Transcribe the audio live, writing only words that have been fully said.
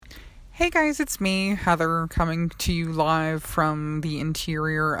Hey guys, it's me, Heather, coming to you live from the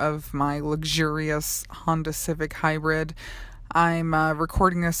interior of my luxurious Honda Civic Hybrid. I'm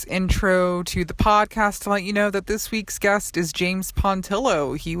recording this intro to the podcast to let you know that this week's guest is James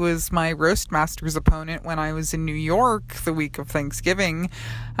Pontillo. He was my Roastmasters opponent when I was in New York the week of Thanksgiving.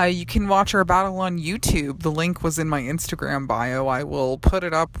 You can watch our battle on YouTube. The link was in my Instagram bio. I will put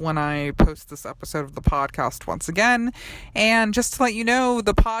it up when I post this episode of the podcast once again. And just to let you know,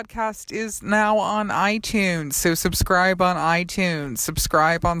 the podcast is now on iTunes. So subscribe on iTunes,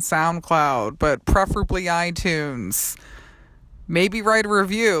 subscribe on SoundCloud, but preferably iTunes. Maybe write a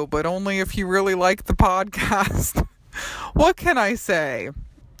review, but only if you really like the podcast. What can I say?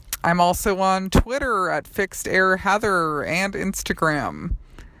 I'm also on Twitter at FixedAirHeather and Instagram.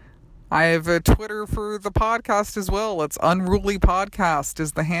 I have a Twitter for the podcast as well. It's Unruly Podcast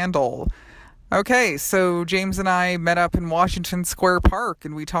is the handle. Okay, so James and I met up in Washington Square Park,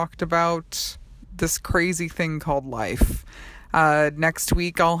 and we talked about this crazy thing called life. Next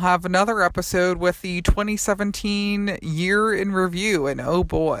week, I'll have another episode with the 2017 year in review, and oh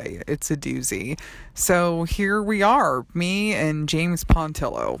boy, it's a doozy. So here we are, me and James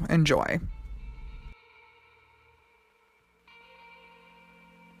Pontillo. Enjoy.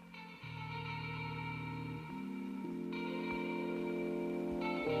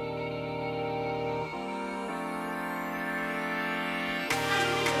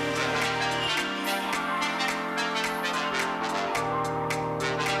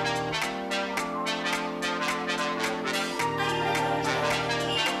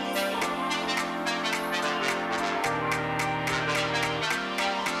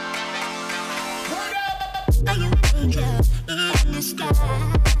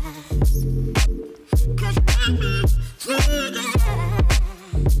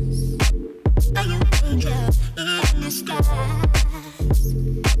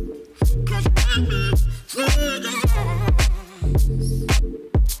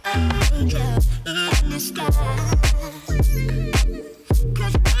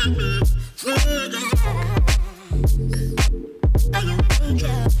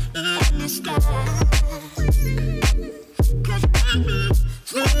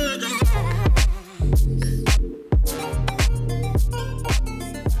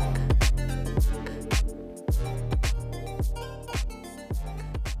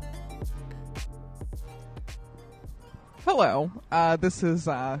 Hello, this is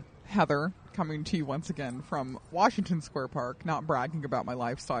Heather coming to you once again from Washington Square Park. Not bragging about my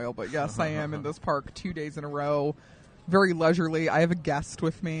lifestyle, but yes, I am in this park 2 days in a row. Very leisurely. I have a guest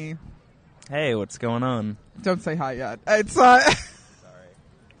with me. Hey, what's going on? Don't say hi yet. It's Sorry.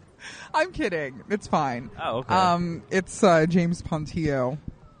 I'm kidding. It's fine. Oh, okay. It's James Pontillo.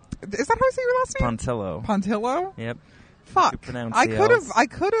 Is that how I say your last name? Pontillo. Pontillo? Yep. Fuck. You pronounce I the could L's. have. I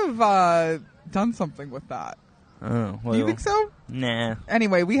could have done something with that. Oh, well. You think so? Nah.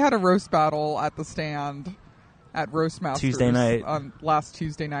 Anyway, we had a roast battle at the stand at Roastmasters Tuesday night. on last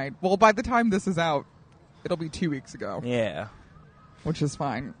Tuesday night. Well, by the time this is out, it'll be 2 weeks ago, Yeah. which is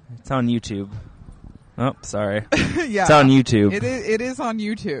fine. It's on YouTube. Oh, sorry. Yeah, It's on YouTube. It is on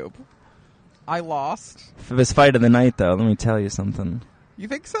YouTube. I lost. For this fight of the night, though, let me tell you something. You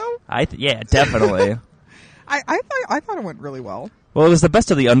think so? Yeah, definitely. I thought it went really well. Well, it was the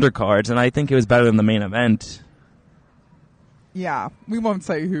best of the undercards, and I think it was better than the main event. Yeah, we won't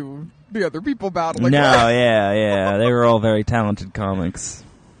say who the other people battling. No, were. yeah. They were all very talented comics.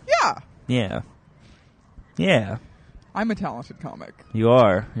 Yeah, Yeah. Yeah. I'm a talented comic. You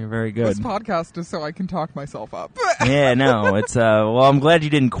are. You're very good. This podcast is so I can talk myself up. Yeah, no, it's, well, I'm glad you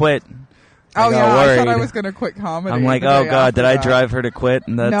didn't quit. Oh got yeah, I thought I worried. was going to quit comedy. I'm like, the oh day god, after did I that. drive her to quit?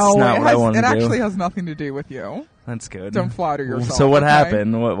 And that's No, not what I want it to do. actually has nothing to do with you. That's good. Don't flatter yourself. So what okay?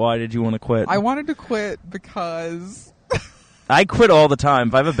 happened? Why did you want to quit? I wanted to quit because I quit all the time.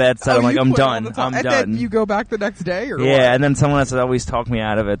 If I have a bad set, I'm like, you I'm quit all done. the time. I'm and done. then you go back the next day, or yeah, what? and then someone has to always talk me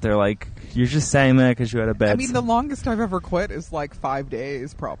out of it. They're like, you're just saying that because you had a bad I mean, set. the longest I've ever quit is like 5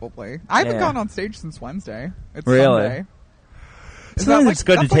 days, probably. I haven't Yeah. gone on stage since Wednesday. It's Really? Sunday. Is Sometimes that like, it's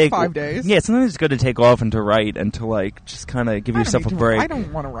good to that's like take 5 days. Yeah, sometimes it's good to take off and to write and to like just kind of give I don't yourself need a to- break. I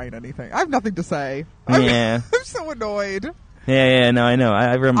don't want to write anything. I have nothing to say. Yeah. I'm so annoyed. Yeah, no, I know.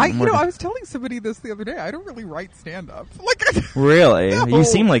 I remember. I was telling somebody this the other day. I don't really write stand-up. Like, Really? No. You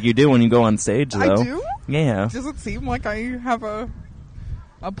seem like you do when you go on stage, though. I do? Yeah. Does it seem like I have a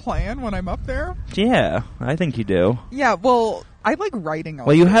plan when I'm up there? Yeah, I think you do. Yeah, well, I like writing on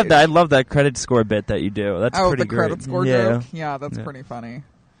Well, you stage. have that. I love that credit score bit that you do. That's Oh, pretty the credit great. score yeah. joke? Yeah, that's Yeah. pretty funny.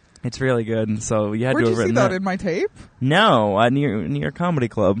 It's really good. And so you had Where'd to you have see written that in my tape? No, near comedy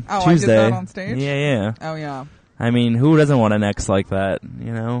club. Oh, I did Tuesday. that on stage? Yeah. Oh, yeah. I mean, who doesn't want an ex like that,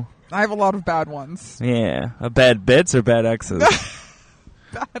 you know? I have a lot of bad ones. Yeah. Bad bits or bad exes?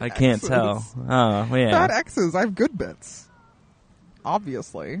 Bad I can't exes. tell. Oh, yeah. Bad exes. I have good bits.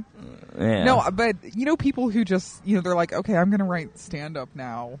 Obviously. Yeah. No, but people who just, they're like, okay, I'm going to write stand-up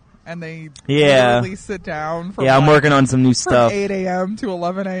now. And they literally sit down from I'm working on some new from stuff. 8 a.m. to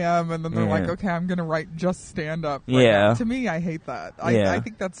 11 a.m. And then they're like, okay, I'm going to write just stand-up. Right now. To me, I hate that. I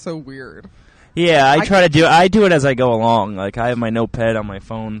think that's so weird. Yeah, I do it as I go along. Like, I have my notepad on my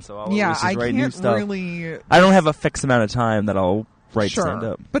phone, so I'll always just write new stuff. I don't have a fixed amount of time that I'll write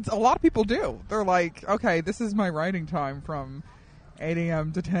stand-up. But a lot of people do. They're like, okay, this is my writing time from 8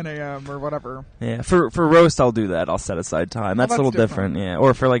 a.m. to 10 a.m. or whatever. Yeah, for roast, I'll do that. I'll set aside time. That's a little different, yeah.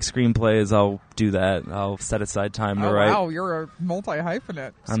 Or for, like, screenplays, I'll do that. I'll set aside time to write. Wow, you're a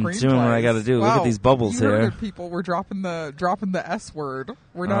multi-hyphenate. I'm doing what I got to do. Wow. Look at these bubbles you here. Heard people, we're dropping the S word.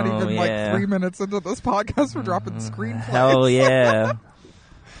 We're not even, like, 3 minutes into this podcast. We're dropping screenplays. Hell yeah.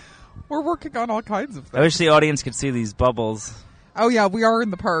 We're working on all kinds of things. I wish the audience could see these bubbles. Oh yeah, we are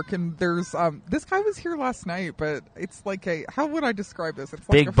in the park, and there's this guy was here last night, but it's like how would I describe this? It's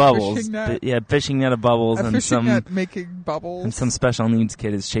like big a bubbles, fishing net. fishing net of bubbles, a and fishing some net making bubbles. And some special needs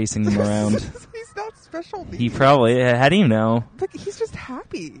kid is chasing them around. He's not special needs. He probably. How do you know? But he's just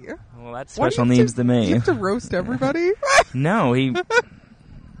happy. Well, that's special needs to me. You have to roast everybody. No, I'm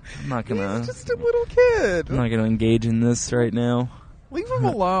not gonna. He's just a little kid. I'm not gonna engage in this right now. Leave him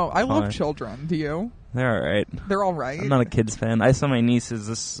alone. I love children. Do you? They're all right. They're all right. I'm not a kids fan. I saw my nieces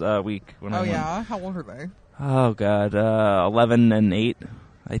this week. When I went. Yeah? How old are they? Oh, God. 11 and 8,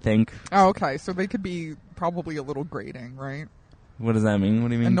 I think. Oh, okay. So they could be probably a little grating, right? What does that mean? What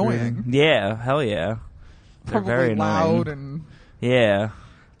do you mean? Annoying. Grating? Yeah, hell yeah. They're Probably very loud annoying. and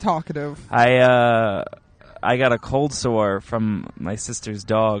talkative. I got a cold sore from my sister's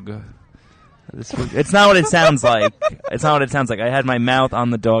dog. It's not what it sounds like. It's not what it sounds like. I had my mouth on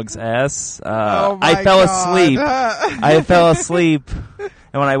the dog's ass. I fell asleep. I fell asleep, and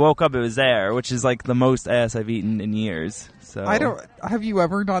when I woke up, it was there, which is like the most ass I've eaten in years. So Have you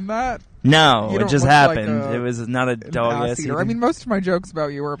ever done that? No, it just happened. It was not a dog ass eater. I mean, most of my jokes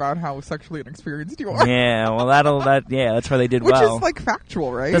about you are about how sexually inexperienced you are. Yeah, well, that's why they did Which well. Which is like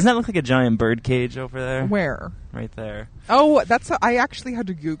factual, right? Doesn't that look like a giant bird cage over there? Where? Right there. Oh, I actually had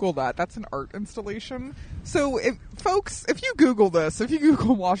to Google that. That's an art installation. So, folks, if you Google this, if you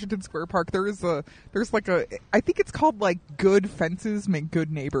Google Washington Square Park, there's like I think it's called like "Good Fences Make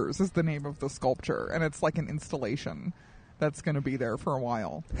Good Neighbors" is the name of the sculpture, and it's like an installation that's going to be there for a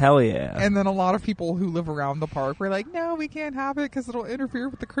while. Hell yeah. And then a lot of people who live around the park were like, no, we can't have it because it'll interfere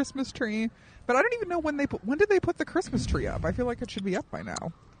with the Christmas tree. But I don't even know when did they put the Christmas tree up? I feel like it should be up by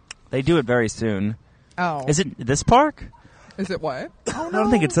now. They do it very soon. Oh. Is it this park? Is it what? Oh, no. I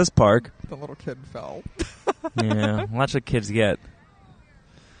don't think it's this park. The little kid fell. Yeah, watch what kids get.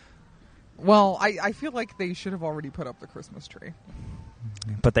 Well, I feel like they should have already put up the Christmas tree.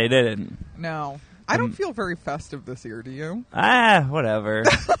 But they didn't. No. I don't feel very festive this year, do you? Whatever.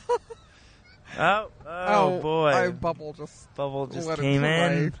 oh boy. My bubble just came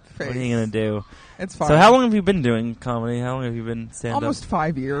in. What are you going to do? It's fine. So how long have you been doing comedy? How long have you been stand-up? Almost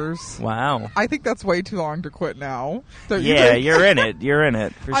 5 years. Wow. I think that's way too long to quit now. You're in it. You're in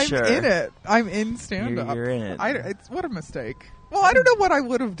it, for sure. I'm in it. I'm in stand-up. You're in it. What a mistake. Well, I don't know what I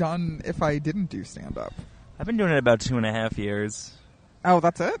would have done if I didn't do stand-up. I've been doing it about 2.5 years. Oh,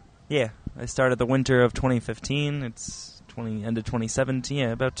 that's it? Yeah. I started the winter of 2015. It's end of 2017.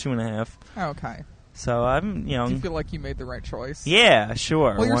 Yeah, about 2.5. Okay. So I'm young. Do you feel like you made the right choice? Yeah,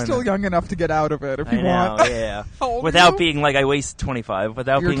 sure. Well, you're still young enough to get out of it if you want. Yeah. How old Without are you? being like I wasted 25.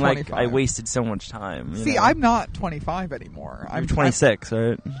 Without You're being 25. like I wasted so much time. See, I'm not 25 anymore. I'm 26,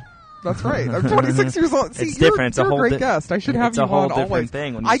 right? That's right. I'm 26 years old. See, it's different. You're a great guest. I should have you on always. It's a whole different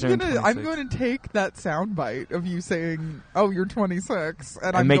thing when you I'm going to take that soundbite of you saying, "Oh, you're 26,"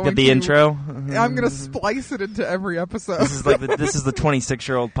 and I'm make going that the intro. I'm going to splice it into every episode. This is the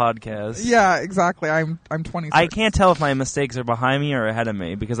 26-year-old podcast. Yeah, exactly. I'm 26. I can't tell if my mistakes are behind me or ahead of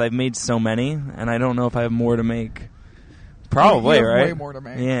me because I've made so many, and I don't know if I have more to make. Probably, you have right? Way more to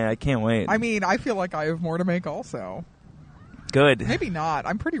make. Yeah, I can't wait. I mean, I feel like I have more to make also. Good. Maybe not.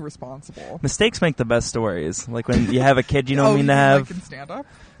 I'm pretty responsible. Mistakes make the best stories. Like when you have a kid you don't mean to have. Like in stand-up?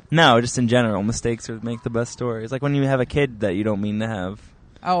 No, just in general. Mistakes make the best stories. Like when you have a kid that you don't mean to have.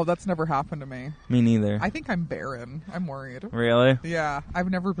 Oh, that's never happened to me. Me neither. I think I'm barren. I'm worried. Really? Yeah.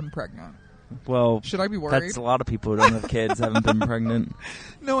 I've never been pregnant. Well, should I be worried? That's a lot of people who don't have kids haven't been pregnant.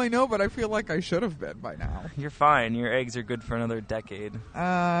 No, I know, but I feel like I should have been by now. You're fine. Your eggs are good for another decade.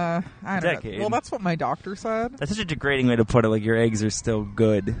 I don't know. Well, that's what my doctor said. That's such a degrading way to put it. Like your eggs are still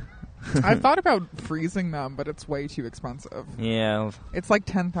good. I thought about freezing them, but it's way too expensive. Yeah. It's like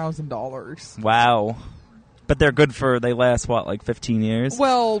 $10,000. Wow. But they're good they last, what, like 15 years?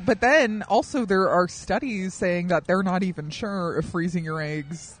 Well, but then also there are studies saying that they're not even sure if freezing your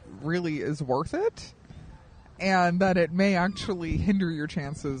eggs really is worth it. And that it may actually hinder your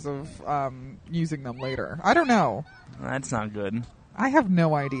chances of using them later. I don't know. That's not good. I have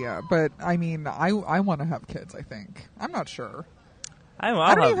no idea. But, I mean, I want to have kids, I think. I'm not sure.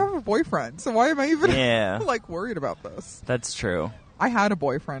 I don't even have a boyfriend, so why am I even like worried about this? That's true. I had a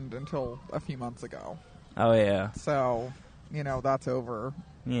boyfriend until a few months ago. Oh, yeah. So, that's over.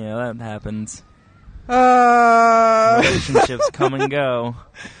 Yeah, that happens. Relationships come and go.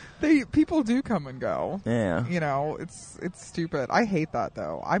 People do come and go. Yeah. It's stupid. I hate that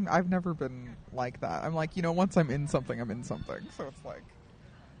though. I've never been like that. I'm like, once I'm in something, I'm in something. So it's like,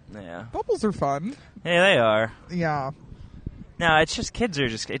 yeah. Bubbles are fun. Yeah, they are. Yeah. No, it's just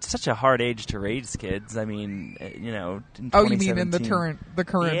it's such a hard age to raise kids. I mean, in Oh, you mean in the current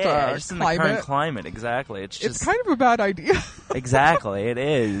just in climate? the current climate, exactly. It's kind of a bad idea. Exactly, it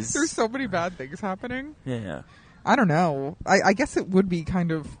is. There's so many bad things happening. Yeah. I don't know. I guess it would be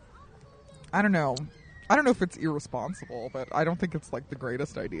kind of, I don't know. I don't know if it's irresponsible, but I don't think it's like the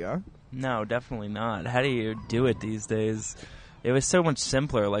greatest idea. No, definitely not. How do you do it these days? It was so much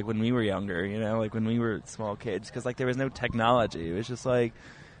simpler, like when we were younger, like when we were small kids, because like there was no technology. It was just like,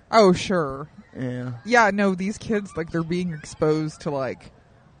 oh sure, yeah, no, these kids like they're being exposed to like,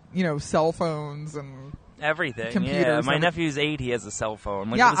 cell phones and everything. Computers. Yeah, my nephew's 8; he has a cell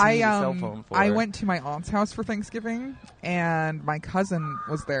phone. Like, yeah, what does he need a cell phone for? I went to my aunt's house for Thanksgiving, and my cousin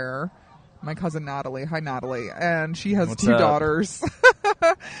was there. My cousin Natalie. Hi, Natalie. And she has two daughters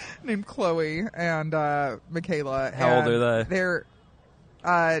named Chloe and Michaela. How old are they? They're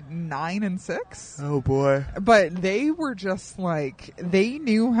 9 and 6. Oh, boy. But they were just like, they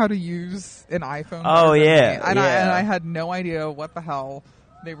knew how to use an iPhone. Oh, yeah. And I had no idea what the hell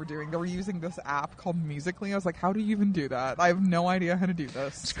they were doing. They were using this app called Musical.ly. I was like, how do you even do that? I have no idea how to do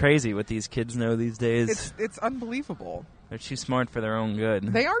this. It's crazy what these kids know these days. It's unbelievable. They're too smart for their own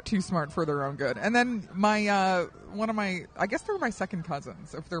good. They are too smart for their own good. And then my I guess they're my second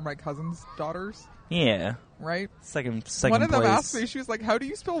cousins, if they're my cousin's daughters. Yeah. Right? Second One of them place. asked me, she was like, how do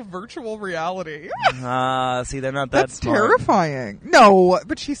you spell virtual reality? See, they're not that smart. That's terrifying. No,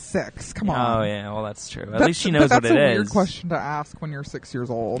 but she's 6. Come on. Oh, yeah, well, that's true. At least she knows what it is. That's a weird question to ask when you're 6 years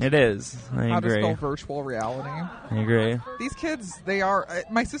old. It is. I how agree. to spell virtual reality. I agree. These kids, they are...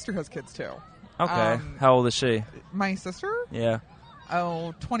 my sister has kids, too. Okay. How old is she? My sister? Yeah.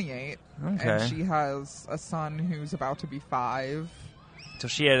 28. Okay. And she has a son who's about to be 5. So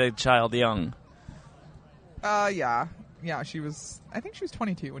she had a child young. Yeah. Yeah, she was... I think she was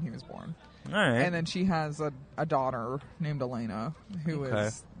 22 when he was born. All right. And then she has a daughter named Elena, who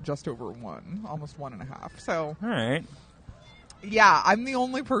is just over 1, almost 1.5. So... All right. Yeah, I'm the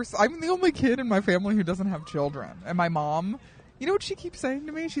only kid in my family who doesn't have children. And my mom... You know what she keeps saying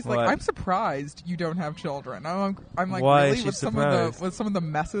to me? She's like, "I'm surprised you don't have children." I'm like, why really? With some of the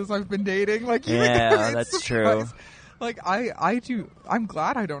messes I've been dating, like, yeah, that's true. Like, I do. I'm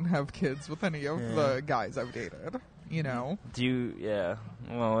glad I don't have kids with any of the guys I've dated. Do you? Yeah.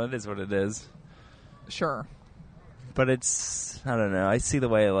 Well, it is what it is. Sure. But I don't know. I see the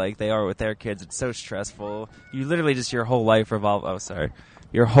way like they are with their kids. It's so stressful. You literally just your whole life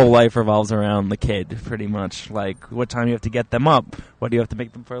your whole life revolves around the kid, pretty much. Like, what time you have to get them up? What do you have to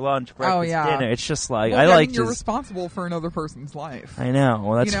make them for lunch, breakfast, dinner? It's just like, you're responsible for another person's life. I know.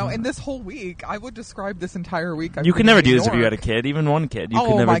 Well, that's and this whole week, I would describe this entire week. You could never do this if you had a kid, even one kid. You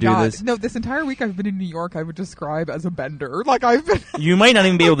could never do this. No, this entire week I've been in New York, I would describe as a bender. Like, I've been... You might not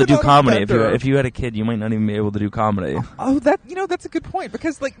even be able to do comedy. If you had a kid, you might not even be able to do comedy. Oh, that's a good point.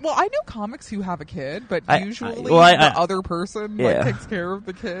 Because, like, I know comics who have a kid, but usually the other person takes care of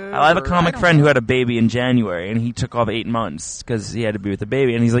the kid. I have a comic friend who had a baby in January, and he took off 8 months because he had to be with the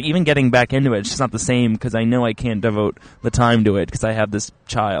baby. And he's like, even getting back into it's just not the same because I know I can't devote the time to it because I have this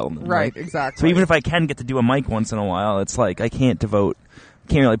child. Right, exactly. So even if I can get to do a mic once in a while, it's like I can't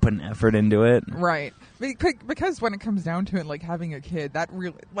really put an effort into it. Right. Because when it comes down to it, like having a kid, that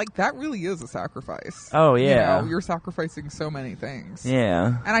really is a sacrifice. Oh yeah, you're sacrificing so many things.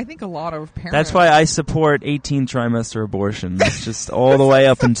 Yeah, and I think a lot of parents. That's why I support 18 trimester abortions, just all the way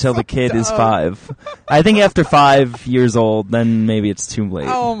up until the kid is 5. I think after 5 years old, then maybe it's too late.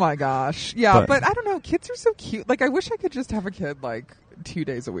 Oh my gosh, yeah, but I don't know. Kids are so cute. Like I wish I could just have a kid like 2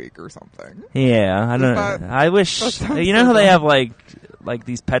 days a week or something. Yeah, I don't know. I wish you know how they have like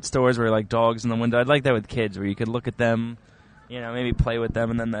these pet stores where like dogs in the window. I'd like that with kids where you could look at them, maybe play with them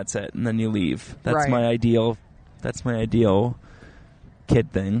and then that's it and then you leave. That's my ideal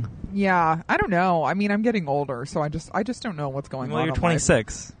kid thing. Yeah, I don't know. I mean, I'm getting older, so I just don't know what's going on. Well, you're in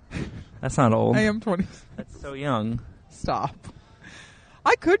 26. That's not old. life. I am 20. That's so young. Stop.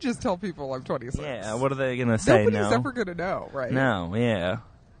 I could just tell people I'm 26. Yeah, what are they going to say? Nobody's ever going to know, right? No, yeah.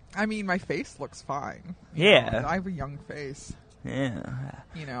 I mean, my face looks fine. Yeah. I have a young face. Yeah.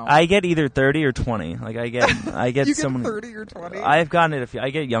 You know. I get either 30 or 20. Like, I get you so get many. 30 or 20? I've gotten it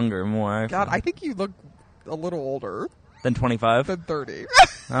I get younger more. God, I think you look a little older Than 25? than 30.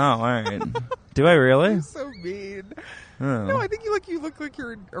 Oh, alright. Do I really? You're so mean. Oh. No, I think you look like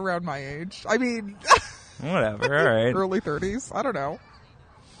you're around my age. I mean, Whatever, alright. early 30s. I don't know.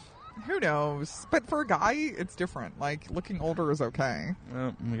 Who knows? But for a guy, it's different. Like, looking older is okay.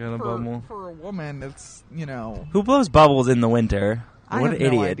 Oh, we got a bubble. For a woman, it's, you know. Who blows bubbles in the winter? I What have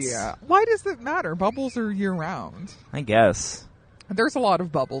idiots. no idea. Why does it matter? Bubbles are year round. I guess. There's a lot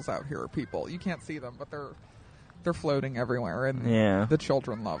of bubbles out here, people. You can't see them, but they're floating everywhere, and Yeah. the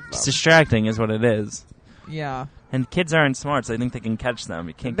children love them. It's distracting is what it is. Yeah. And kids aren't smart, so they think they can catch them.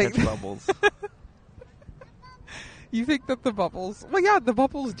 You can't catch bubbles. You think that the bubbles... Well, yeah, the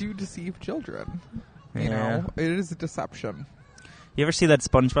bubbles do deceive children. You know, it is a deception. You ever see that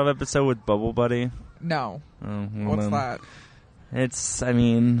SpongeBob episode with Bubble Buddy? No. Oh, well What's then. that?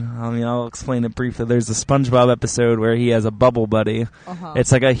 I'll explain it briefly. There's a SpongeBob episode where he has a bubble buddy. Uh-huh.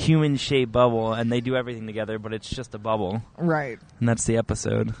 It's like a human-shaped bubble, and they do everything together, but it's just a bubble. Right. And that's the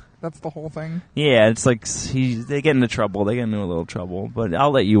episode. That's the whole thing? Yeah, it's like they get into trouble. They get into a little trouble, but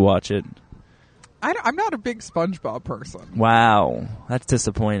I'll let you watch it. I'm not a big SpongeBob person. Wow, that's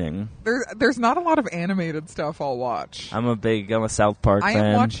disappointing. There's not a lot of animated stuff I'll watch. I'm a South Park fan.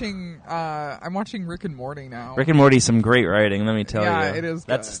 I'm watching Rick and Morty now. Rick and Morty's some great writing, let me tell you. Yeah, it is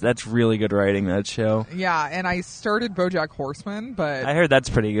good. That's really good writing, that show. Yeah, and I started BoJack Horseman, but I heard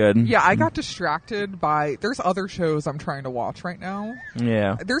that's pretty good. yeah, I got distracted by... There's other shows I'm trying to watch right now.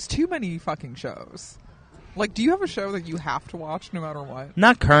 Yeah. There's too many fucking shows. Like, do you have a show that you have to watch no matter what?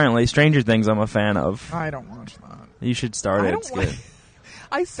 Not currently. Stranger Things I'm a fan of. I don't watch that. You should start it. It's good.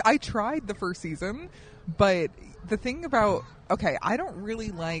 I tried the first season, but the thing about... Okay, I don't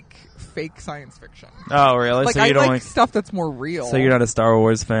really like fake science fiction. Oh, really? Like, So you don't like stuff that's more real. So you're not a Star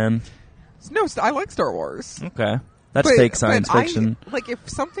Wars fan? No, I like Star Wars. Okay. That's fake science fiction. Like, if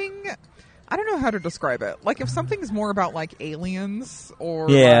something... I don't know how to describe it. Like, if something's more about, like, aliens or...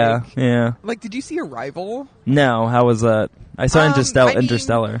 Yeah, yeah. Like, did you see Arrival? No, how was that? I saw I mean,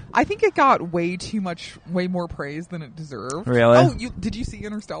 Interstellar. I think it got way more praise than it deserved. Really? Oh, did you see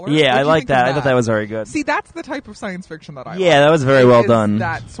Interstellar? Yeah, I like that. I I thought that was very good. See, that's the type of science fiction that I like. Yeah, that was very well done.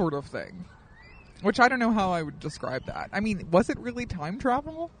 That sort of thing. Which I don't know how I would describe that. I mean, was it really time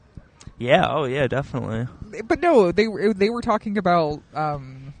travel? Yeah, oh yeah, definitely. But no, they were talking about...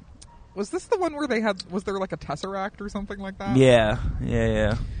 was this the one where was there like a Tesseract or something like that? Yeah.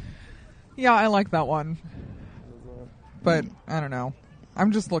 Yeah, I like that one. But, I don't know.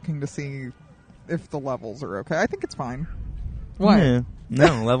 I'm just looking to see if the levels are okay. I think it's fine. What? Yeah.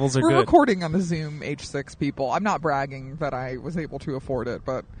 No, levels are We're good. recording on the Zoom H6, people. I'm not bragging that I was able to afford it,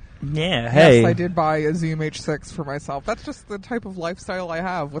 but... Yeah, hey. Yes, I did buy a Zoom H6 for myself. That's just the type of lifestyle I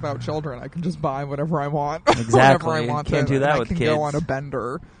have without children. I can just buy whatever I want. Exactly. Whenever I want Can't to, do that and with I can kids. go on a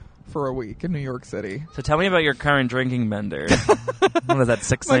bender for a week in New York City. So tell me about your current drinking bender. What is that,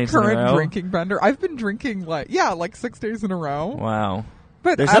 6 My nights in a row? current drinking bender. I've been drinking like 6 days in a row. Wow.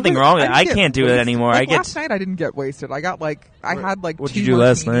 But There's nothing wrong with it. I can't do it anymore. Like last night I didn't get wasted. I had What'd 2 you do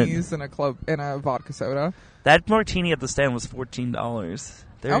last martinis and a vodka soda. That martini at the stand was $14.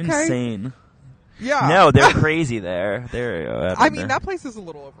 They're Okay. insane. Yeah. No, they're crazy there. I mean, that place is a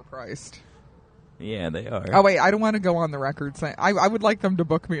little overpriced. Yeah, they are. Oh, wait, I don't want to go on the record saying... I would like them to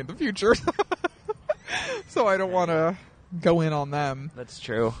book me in the future. So I don't want to go in on them. That's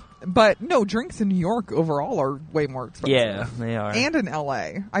true. But, no, drinks in New York overall are way more expensive. Yeah, they are. And in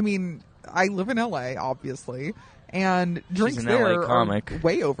L.A. I mean, I live in L.A., obviously, and drinks an there LA are comic.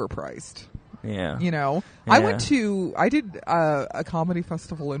 way overpriced. Yeah. You know? Yeah. I did a comedy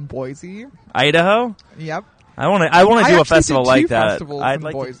festival in Boise. Idaho? Yep. I want to do a actually festival did like 2 that. festivals in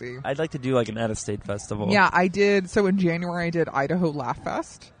Boise. I'd like to do like an out-of-state festival. Yeah, I did. So in January, I did Idaho Laugh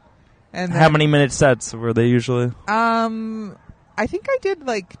Fest. And How many minute sets were they usually? I think I did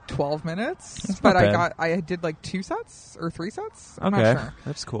like 12 minutes, That's but not bad. I did like 2 sets or 3 sets. I'm Okay, not sure.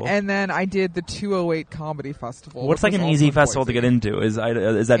 that's cool. And then I did the 208 Comedy Festival. What's which like was an also easy in festival to Boise. get into? Is that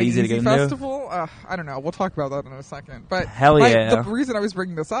An easy to get into? festival? I don't know. We'll talk about that in a second. But Hell yeah. the reason I was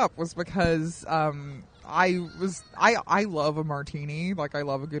bringing this up was because I love a martini. Like, I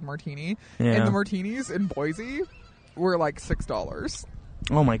love a good martini. Yeah. And the martinis in Boise were like $6.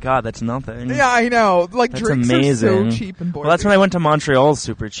 Oh my god, that's nothing. Yeah, I know. Like, that's drinks amazing. are so cheap in Boise. Well, that's when I went to Montreal.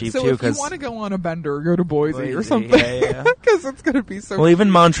 Super cheap so too. So if you want to go on a bender, go to Boise or something. Yeah. Because it's going to be so. Well, cheap. even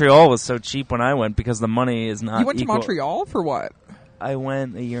Montreal was so cheap when I went because the money is not. You went equal. to Montreal for what? I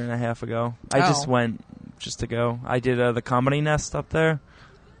went a year and a half ago. I Oh. just went just to go. I did the Comedy Nest up there.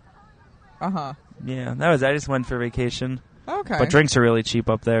 Yeah, that was. I just went for vacation. Okay. But drinks are really cheap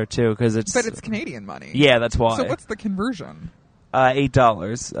up there too because it's. But it's Canadian money. Yeah, that's why. So what's the conversion?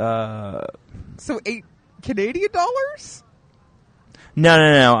 $8. So $8 dollars?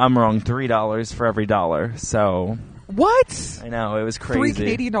 No. I'm wrong. $3 for every dollar. So. What? I know, it was crazy. $3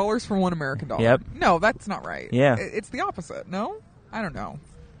 Canadian for $1 American dollar. Yep. No, that's not right. Yeah. It's the opposite. No? I don't know.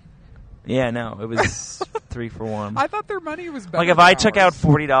 Yeah, no, it was 3 for 1. I thought their money was better. Like if than I took out ours.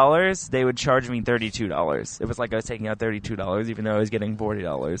 $40, they would charge me $32. It was like I was taking out $32, even though I was getting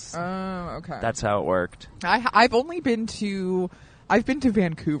 $40. Oh, okay. That's how it worked. I've been to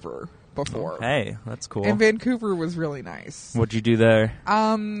Vancouver before. Hey, that's cool. And Vancouver was really nice. What'd you do there?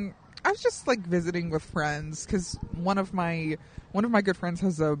 I was just like visiting with friends because one of my good friends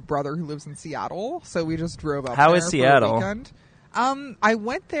has a brother who lives in Seattle, so we just drove up. How there is for a Seattle? weekend. I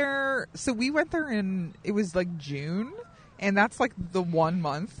went there. So we went there it was like June, and that's like the 1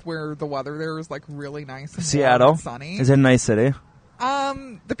 month where the weather there is like really nice. And Seattle, warm and sunny. is it a nice city?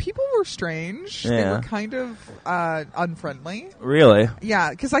 The people were strange. They Yeah. were kind of unfriendly. Really?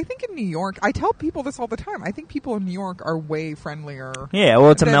 Yeah, because I think in New York, I tell people this all the time. I think people in New York are way friendlier. Yeah.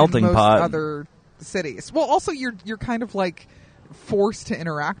 Well, it's a than melting most pot. Other cities. Well, also you're kind of like forced to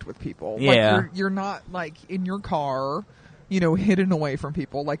interact with people. Yeah. Like you're not like in your car, hidden away from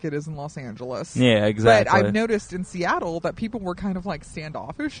people like it is in Los Angeles. Yeah, exactly. But I've noticed in Seattle that people were kind of like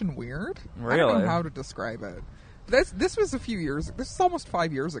standoffish and weird. I don't Really? know how to describe it. This was a few years. This is almost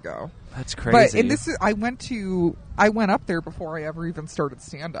 5 years ago. That's crazy. But I went up there before I ever even started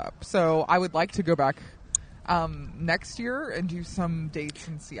stand up. So I would like to go back next year and do some dates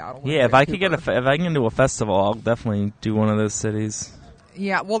in Seattle. and Yeah, if I could Vancouver. if I can do a festival, I'll definitely do one of those cities.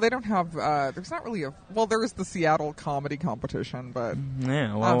 Yeah, well, they don't have. There's not really there is the Seattle comedy competition, but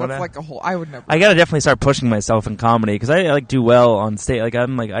Yeah, well, that's like a whole. I would never. I gotta definitely start pushing myself in comedy because I like do well on stage. Like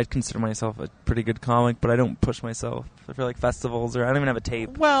I'd consider myself a pretty good comic, but I don't push myself for like festivals or I don't even have a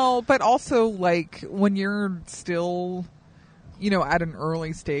tape. Well, but also like when you're still, at an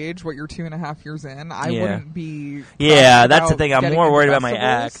early stage, what you're 2.5 years in, I Yeah. wouldn't be. Yeah, that's the about thing. I'm getting more into worried about my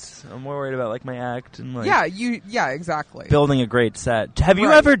festivals. act. I'm more worried about like my act and like Yeah, exactly. building a great set. Have you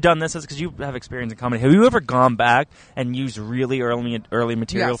Right. ever done this? Because you have experience in comedy. Have you ever gone back and used really early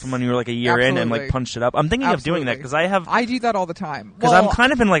material Yes. from when you were like a year in and like Absolutely. punched it up? I'm thinking of doing that because I do that all the time. Because Well, I'm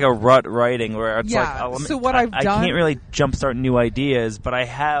kind of in like a rut writing where it's Yeah, like, so what I've I done- can't really jumpstart new ideas, but I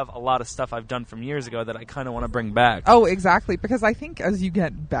have a lot of stuff I've done from years ago that I kind of want to bring back. Oh, exactly. Because I think as you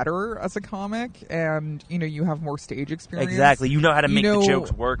get better as a comic and, you have more stage experience. Exactly. You know how to you make the know-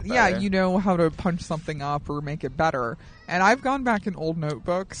 jokes work better. Yeah, you know how to punch something up or make it better. And I've gone back in old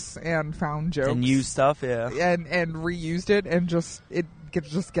notebooks and found jokes. And use stuff, yeah. And reused it and just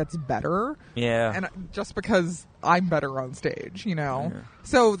gets better. Yeah. And just because I'm better on stage,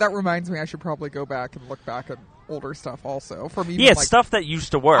 So that reminds me I should probably go back and look back at older stuff also. From even Yeah, like, stuff that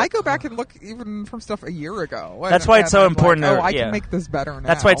used to work. I go back and look even from stuff a year ago. That's why it's so I'm important Like, to- I yeah. can make this better now.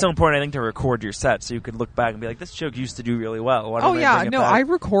 That's why it's so important, I think, to record your set so you could look back and be like, this joke used to do really well. Why don't Oh I yeah, bring it no, back? I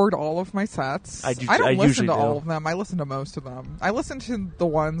record all of my sets. I do- don't I listen usually to do. all of them. I listen to most of them. I listen to the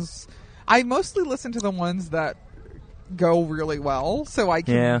ones. I mostly listen to the ones that go really well, so I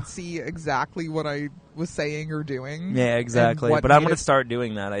can Yeah. see exactly what I was saying or doing. Yeah, and exactly. what But I'm made going it- to start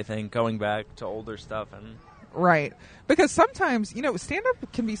doing that, I think, going back to older stuff. And Right. Because sometimes, stand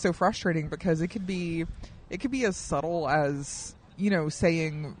up can be so frustrating because it could be as subtle as,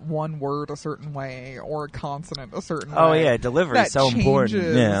 saying one word a certain way or a consonant a certain way. Oh, yeah, delivery that is so important.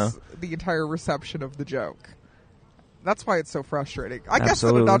 changes Yeah. the entire reception of the joke. That's why it's so frustrating. I guess in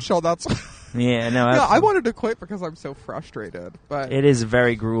Absolutely. a nutshell, that's Yeah, no, yeah, I absolutely. wanted to quit because I'm so frustrated. But It is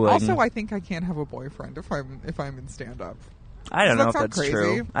very grueling. also I think I can't have a boyfriend if I'm in stand up. I don't Does know if that that's sound true.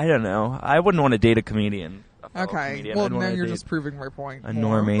 crazy? I don't know. I wouldn't want to date a comedian. A fellow Okay. comedian. Well, I'd now wanna you're date just proving my point. a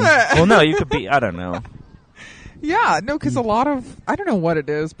more. normie. Well, no, you could be. I don't know. Yeah, no, because a lot of I don't know what it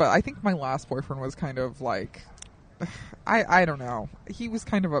is, but I think my last boyfriend was kind of like I don't know. He was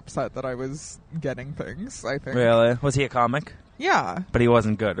kind of upset that I was getting things. I think. Really? Was he a comic? Yeah, But he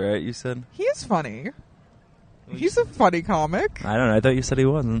wasn't good, right? You said. he is funny. He's a funny comic. I don't know. I thought you said he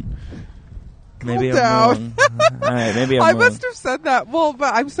wasn't. Maybe I'm down. wrong. All right, maybe I'm I wrong. must have said that. Well,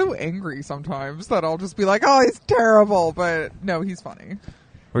 but I'm so angry sometimes that I'll just be like, "Oh, he's terrible," but no, he's funny.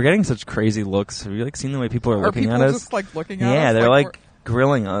 We're getting such crazy looks. Have you like seen the way people are Are looking people at us? just like looking at us? Yeah, they're like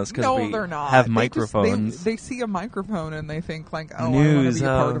grilling us because we they're not. have microphones. They see a microphone and they think like, oh, news.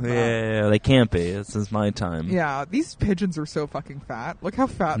 I want to be a part of that. Yeah, they can't be. This is my time. Yeah, these pigeons are so fucking fat. Look how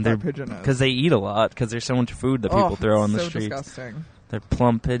fat that pigeon is. Because they eat a lot. Because there's so much food that people throw on the streets. Disgusting. They're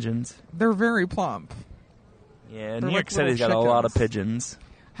plump pigeons. They're very plump. Yeah, They're New York like City's got chickens. a lot of pigeons.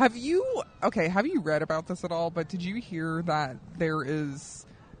 Have you read about this at all? But did you hear that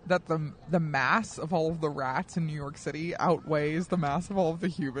the mass of all of the rats in New York City outweighs the mass of all of the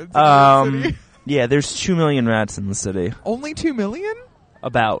humans in New York City? Yeah, there's 2 million rats in the city. Only 2 million?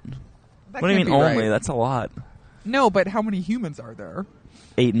 About. That What do you can't mean be only? right. That's a lot. No, but how many humans are there?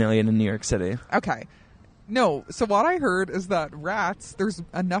 8 million in New York City. Okay. No, so what I heard is that there's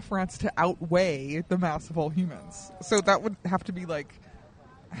enough rats to outweigh the mass of all humans. So that would have to be like,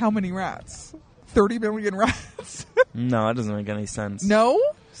 how many rats? 30 million rats? No, that doesn't make any sense. No?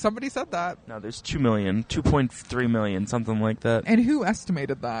 Somebody said that. No, there's 2 million, 2.3 million, something like that. And who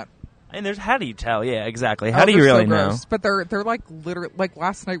estimated that? And how do you tell? Yeah, exactly. How do you really know? But they're like literally, like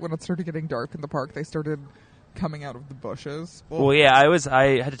last night when it started getting dark in the park, they started coming out of the bushes. Well, yeah,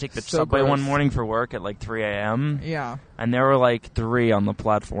 I had to take the So subway gross. one morning for work at like 3 a.m. Yeah. And there were like 3 on the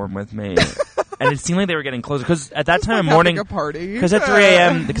platform with me. And it seemed like they were getting closer. Because at that It's time like of morning... having a party. Because at 3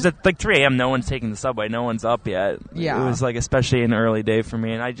 a.m., because at like 3 a.m., no one's taking the subway. No one's up yet. Yeah. It was like especially an early day for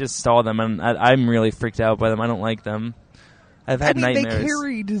me. And I just saw them, and I'm really freaked out by them. I don't like them. I've had nightmares. They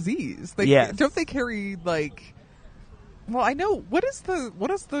carry disease. Don't they carry like... Well, I know. What is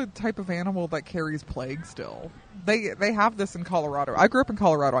the type of animal that carries plague still? They have this in Colorado. I grew up in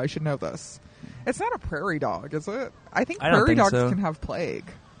Colorado. I should know this. It's not a prairie dog, is it? I think I don't prairie think dogs so. can have plague.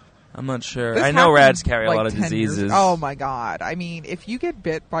 I'm not sure. This I know happened, rats carry like, a lot of 10 years diseases. Oh my god! I mean, if you get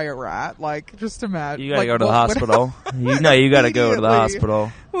bit by a rat, like just imagine You gotta like, go to the what would hospital. You gotta go to the Immediately.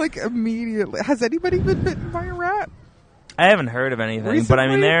 hospital. Like immediately. Has anybody been bitten by a rat? I haven't heard of anything, but I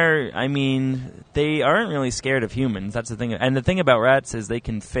Recently? mean, they aren't really scared of humans. That's the thing. And the thing about rats is they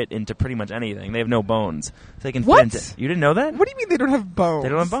can fit into pretty much anything. They have no bones. So they can What? fit into... You didn't know that? What do you mean they don't have bones? They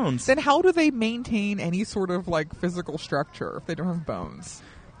don't have bones. Then how do they maintain any sort of like physical structure if they don't have bones?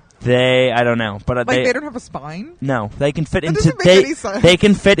 I don't know, but Like they don't have a spine? No, they can fit That into... doesn't make any sense. They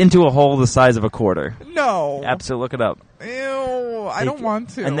can fit into a hole the size of a quarter. No. Absolutely, look it up. Ew, I don't want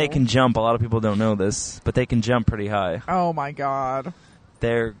to. And they can jump. A lot of people don't know this, but they can jump pretty high. Oh my god.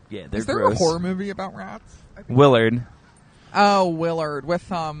 They're Is there gross. a horror movie about rats? Willard. Oh, Willard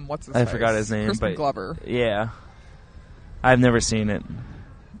with what's his I face? forgot his name, Crispin but Glover. Yeah. I've never seen it.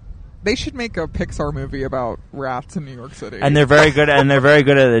 They should make a Pixar movie about rats in New York City. And they're very good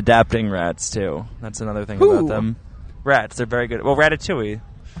at adapting rats too. That's another thing Who? about them. Rats, they're very good. Well, Ratatouille.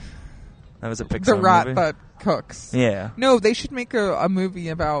 That was a Pixar the rat movie. that cooks. Yeah. No, they should make a movie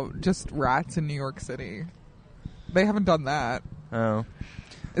about just rats in New York City. They haven't done that. Oh.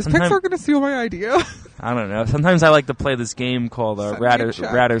 Is Sometime- Pixar going to steal my idea? I don't know. Sometimes I like to play this game called Send me a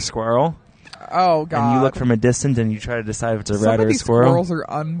check. Rat or Squirrel. Oh god! And you look from a distance and you try to decide if it's a Some rat of or a these squirrel. squirrels are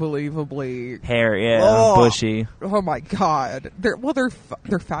unbelievably Hair, yeah, Ugh. bushy. Oh my god! They're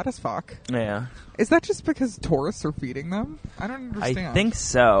fat as fuck. Yeah. Is that just because tourists are feeding them? I don't understand. I think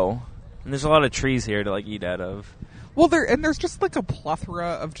so. And there's a lot of trees here to like eat out of. Well, there's just like a plethora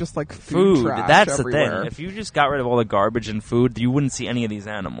of just like food trash That's everywhere. the thing. If you just got rid of all the garbage and food, you wouldn't see any of these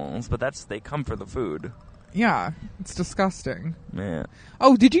animals. But they come for the food. Yeah, it's disgusting. Yeah.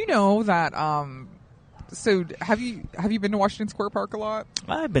 Oh, did you know that? So have you been to Washington Square Park a lot?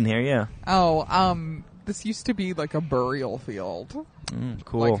 I've been here, yeah. Oh, this used to be like a burial field,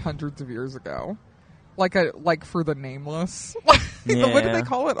 Cool. like hundreds of years ago, like for the nameless. Yeah. What do they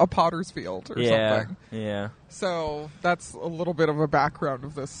call it? A potter's field or something. Yeah. So that's a little bit of a background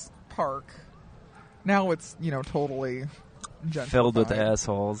of this park. Now it's totally gentrified. Filled with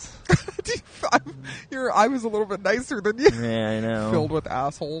assholes. I was a little bit nicer than you. Yeah, I know. Filled with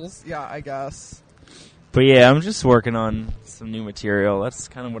assholes. Yeah, I guess. But yeah, I'm just working on some new material. That's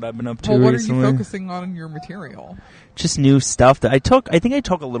kind of what I've been up to Well, what recently. are you focusing on in your material? Just new stuff that I think I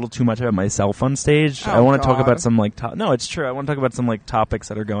talk a little too much about myself on stage. Oh, I want to talk God. about some no, it's true. I want to talk about some topics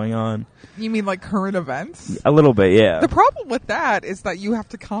that are going on. You mean like current events? A little bit, yeah. The problem with that is that you have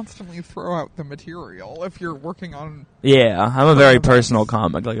to constantly throw out the material if you're working on... Yeah, I'm a very events. personal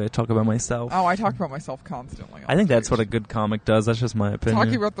comic. Like I talk about myself. Oh, I talk about myself constantly. I think that's what a good comic does. That's just my opinion.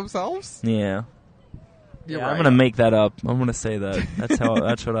 Talking about themselves? Yeah. You're Yeah, right. I'm gonna make that up. I'm gonna say that. That's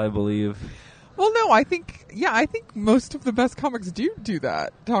that's what I believe. Well, no, I think most of the best comics do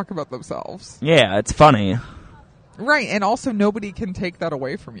that. Talk about themselves. Yeah, it's funny. Right, and also nobody can take that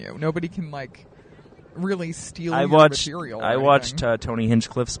away from you. Nobody can, really steal I your watched material. I or watched anything. Tony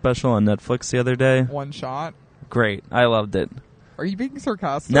Hinchcliffe's special on Netflix the other day. One shot. Great. I loved it. Are you being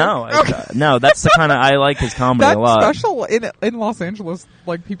sarcastic? No, no, that's the kind of, I like his comedy a lot. That's special in Los Angeles.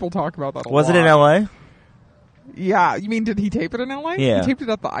 Like, people talk about that a lot. Was it in L.A.? Yeah. You mean, did he tape it in L.A.? Yeah. He taped it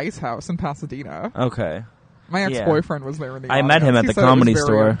at the Ice House in Pasadena. Okay. My ex-boyfriend was there in the I audience. met him at the Comedy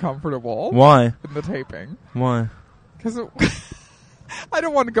Store. Very uncomfortable. Why? In the taping. Why? Because I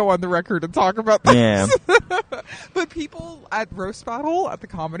don't want to go on the record and talk about this. Yeah. But people at Roast Battle at the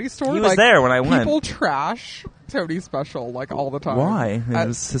Comedy Store, he was there when I went. People trash Tony's special like all the time. Why? It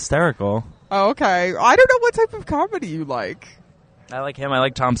was hysterical. Oh, okay. I don't know what type of comedy you like. I like him. I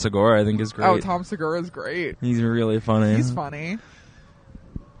like Tom Segura. I think is great. Oh, Tom Segura is great. He's really funny. He's funny.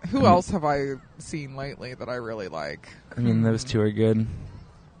 Who else have I seen lately that I really like? I mean, those two are good.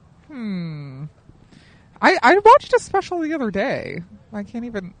 I watched a special the other day. I can't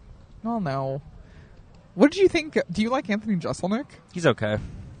even... Oh, no. What did you think? Do you like Anthony Jeselnik? He's okay.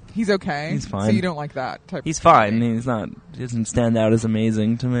 He's okay? He's fine. So you don't like that type He's of fine. comedy? He's not... He doesn't stand out as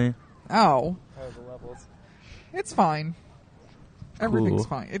amazing to me. Oh. The levels. It's fine. Everything's Cool.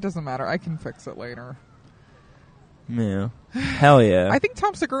 fine. It doesn't matter. I can fix it later. Yeah. Hell yeah. I think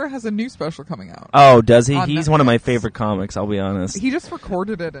Tom Segura has a new special coming out. Oh, does he? On He's Netflix. one of my favorite comics, I'll be honest. He just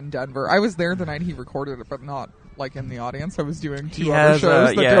recorded it in Denver. I was there the night he recorded it, but not like in the audience. I was doing two other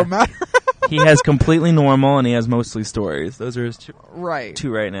shows that don't matter. He has Completely Normal and he has Mostly Stories. Those are his two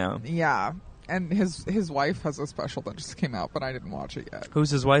right now. Yeah. And his wife has a special that just came out, but I didn't watch it yet. Who's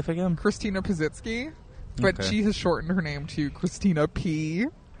his wife again? Christina Pazitsky. But Okay. she has shortened her name to Christina P.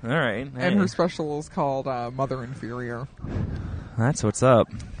 All right. Hey. And her special is called Mother Inferior. That's what's up.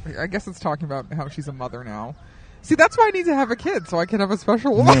 I guess it's talking about how she's a mother now. See, that's why I need to have a kid, so I can have a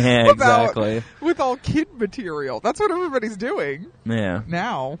special Yeah, exactly. with all kid material. That's what everybody's doing Yeah.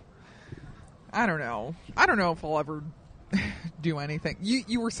 now. I don't know. I don't know if I'll ever do anything.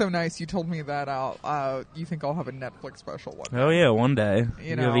 You were so nice. You told me that you think I'll have a Netflix special one day. Oh, yeah, one day. You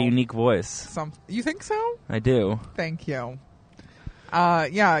have a know. unique voice. You think so? I do. Thank you.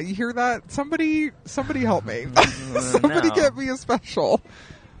 Yeah, you hear that? Somebody help me. Somebody No. get me a special.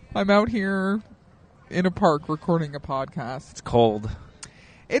 I'm out here in a park recording a podcast. It's cold.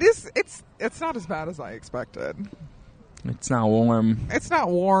 It is. It's not as bad as I expected. It's not warm. It's not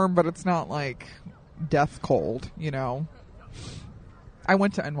warm, but it's not like death cold. You know. I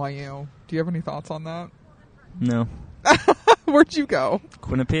went to NYU. Do you have any thoughts on that? No. Where'd you go?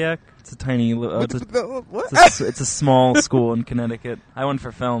 Quinnipiac? It's a tiny... What? it's a small school in Connecticut. I went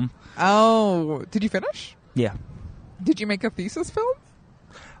for film. Oh, did you finish? Yeah. Did you make a thesis film?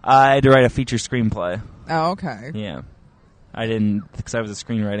 I had to write a feature screenplay. Oh, okay. Yeah. I didn't, because I was a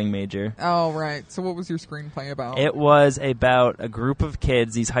screenwriting major. Oh, right. So what was your screenplay about? It was about a group of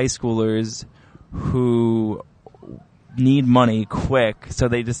kids, these high schoolers, who need money quick. So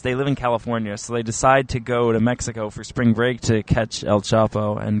they live in California, so they decide to go to Mexico for spring break to catch El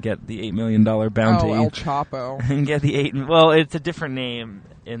Chapo and get the $8 million bounty. Oh, El Chapo. And get the well, it's a different name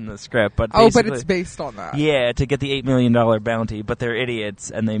in the script, but Oh, basically, but it's based on that. yeah, to get the $8 million bounty, but they're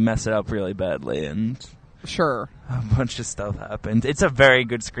idiots and they mess it up really badly, and Sure. a bunch of stuff happened. It's a very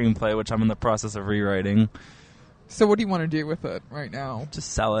good screenplay, which I'm in the process of rewriting. So what do you want to do with it right now?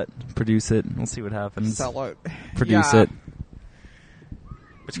 Just sell it, produce it, we'll see what happens. Sell it. Produce Yeah. it.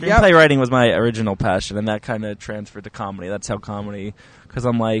 But screenplay writing was my original passion, and that kind of transferred to comedy. That's how comedy... Because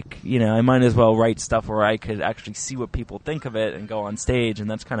I'm like, I might as well write stuff where I could actually see what people think of it and go on stage,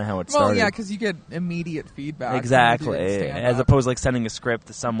 and that's kind of how it started. Well, yeah, because you get immediate feedback. Exactly. Immediate As opposed to like sending a script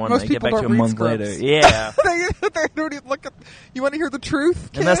to someone Most and they get people back to don't you a read month later. scripts. Yeah. they don't even look at... You want to hear the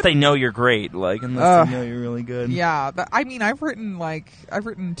truth, kid? Unless they know you're great. Unless they know you're really good. Yeah. I've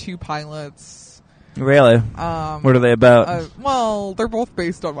written 2 pilots. Really? What are they about? Well, they're both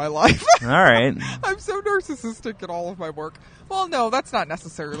based on my life. All right. I'm so narcissistic in all of my work. Well, no, that's not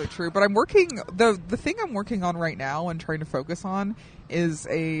necessarily true. But I'm working... The thing I'm working on right now and trying to focus on is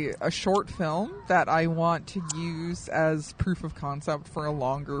a short film that I want to use as proof of concept for a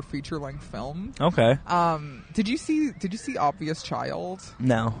longer feature-length film. Okay. Did you see Obvious Child?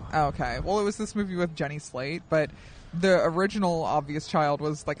 No. Okay. Well, it was this movie with Jenny Slate, but the original Obvious Child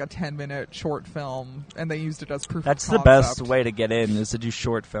was like a 10-minute short film, and they used it as proof That's of the concept. best way to get in, is to do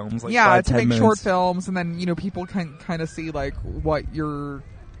short films. Like yeah, 5, to 10 make minutes. short films, and then people can kind of see like what your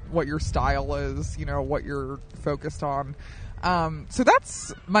style is, what you're focused on. So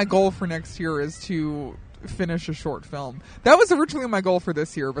that's my goal for next year, is to finish a short film. That was originally my goal for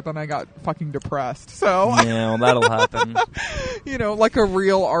this year, but then I got fucking depressed. So Yeah, well, that'll happen. like a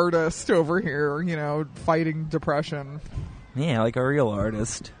real artist over here, fighting depression. Yeah, like a real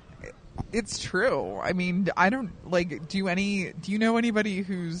artist. It's true. I mean, I don't do you know anybody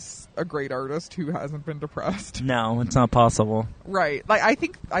who's a great artist who hasn't been depressed. No, it's not possible. Right. Like I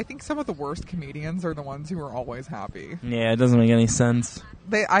think some of the worst comedians are the ones who are always happy. Yeah, it doesn't make any sense.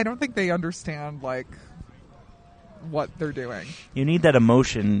 I don't think they understand like what they're doing. You need that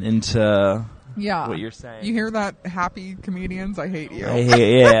emotion into Yeah. what you're saying. You hear that, happy comedians? I hate you.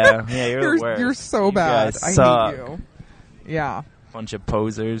 Yeah, you're the worst. You're so You bad. guys I suck. hate you. Yeah. Bunch of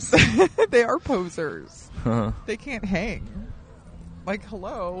posers. They are posers. Huh. They can't hang. Like,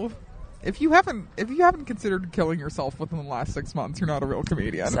 hello. If you haven't considered killing yourself within the last 6 months, you're not a real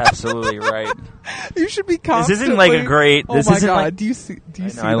comedian. That's absolutely right. You should be constantly. This isn't like a great. Oh This my isn't god! like. Do you see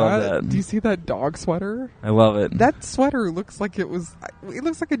that? I love that. Do you see that dog sweater? I love it. That sweater looks like it was. It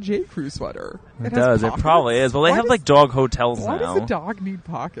looks like a J. Crew sweater. It has does. It pockets. probably is. Well, they Why have does- like dog hotels Why now. does a dog need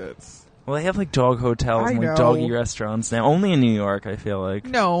pockets? Well, they have like dog hotels I and like know. doggy restaurants now. Only in New York, I feel like.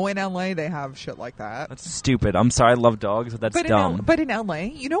 No, in LA they have shit like that. That's stupid. I'm sorry, I love dogs, but that's dumb. But in LA,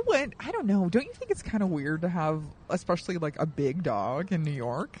 you know what? I don't know. Don't you think it's kind of weird to have, especially like a big dog in New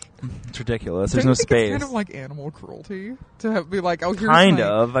York? It's ridiculous. There's Don't no you think space. It's kind of like animal cruelty to be like, oh, here's Kind my-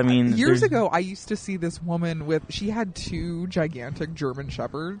 of. I mean, years there's- ago, I used to see this woman with. She had 2 gigantic German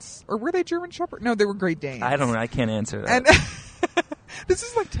shepherds, or were they German shepherds? No, they were Great Danes. I don't know. I can't answer that. And this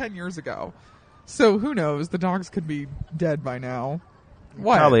is like 10 years ago, so who knows? The dogs could be dead by now.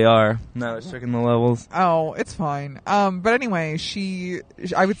 What? Probably are. No, it's checking the levels. Oh, it's fine. But anyway,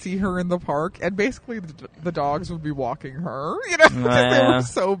 I would see her in the park, and basically the dogs would be walking her, you know, because they Yeah. were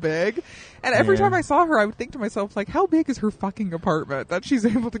so big. And every Yeah. time I saw her, I would think to myself, like, how big is her fucking apartment that she's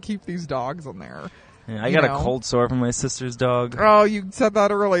able to keep these dogs in there? Yeah, I You got know. a cold sore from my sister's dog. Oh, you said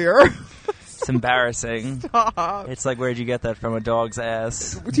that earlier. It's embarrassing. Stop. It's like, where'd you get that from? A dog's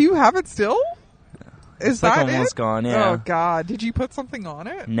ass. Do you have it still? Is It's like that almost it? gone, yeah. Oh, God. Did you put something on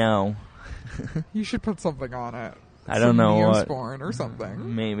it? No. You should put something on it. I don't know what. Neosporin or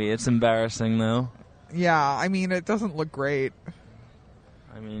something. Maybe. It's embarrassing, though. Yeah, I mean, it doesn't look great.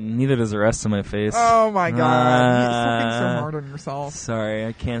 I mean, neither does the rest of my face. Oh my god. Stop being so hard on yourself. Sorry,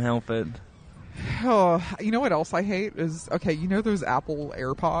 I can't help it. Oh, you know what else I hate is, okay, you know those Apple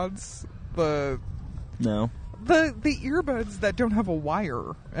AirPods? The No. earbuds that don't have a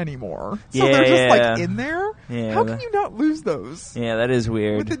wire anymore. So Yeah, they're just yeah. like in there? Yeah, How can you not lose those Yeah, that is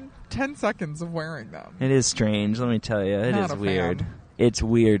weird. within 10 seconds of wearing them? It is strange, let me tell you. It Not is a weird. fan. It's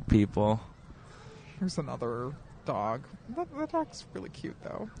weird, people. Here's another dog. That dog's really cute,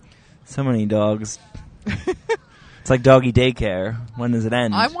 though. So many dogs. It's like doggy daycare. When does it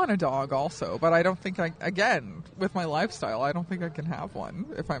end? I want a dog also, but I don't think again, with my lifestyle, I don't think I can have one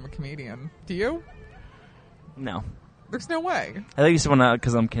if I'm a comedian. Do you? No. There's no way. I thought you said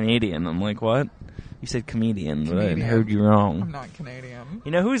because I'm Canadian. I'm like, what? You said comedian, but I Canadian. heard you wrong. I'm not Canadian. You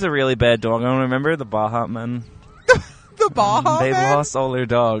know who's a really bad dog? I don't remember the Baja Men. The Baja They Men? lost all their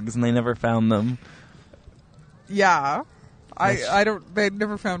dogs and they never found them. Yeah. I don't. They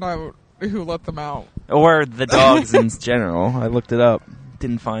never found out who let them out. Or the dogs in general. I looked it up.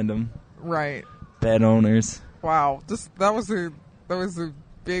 Didn't find them. Right. Bad owners. Wow. That was a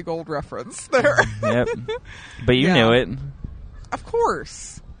big old reference there. Yep. But you Yeah. knew it. Of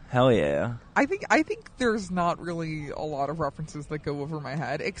course. Hell yeah. I think there's not really a lot of references that go over my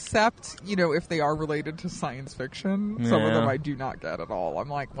head, except, you know, if they are related to science fiction. Some of Yeah. them I do not get at all. I'm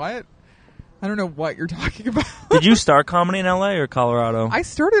like, what? I don't know what you're talking about. Did you start comedy in LA or Colorado? I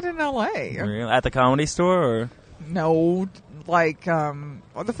started in LA. Really? At the Comedy Store or? No, like,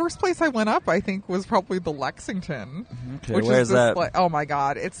 the first place I went up, I think, was probably the Lexington. Okay, Which where's is this, that? like, oh my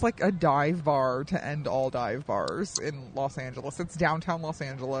god, it's like a dive bar to end all dive bars in Los Angeles. It's downtown Los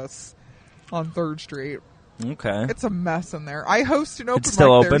Angeles on 3rd Street. Okay. It's a mess in there. I host an open It's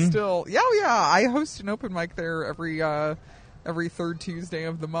still mic there open? still. Yeah, I host an open mic there every 3rd Tuesday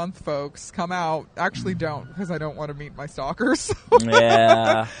of the month, folks. Come out. Actually don't, because I don't want to meet my stalkers.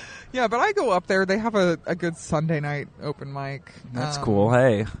 Yeah. Yeah, but I go up there. They have a good Sunday night open mic. That's cool.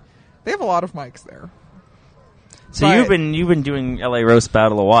 Hey. They have a lot of mics there. So But- you've been doing LA Roast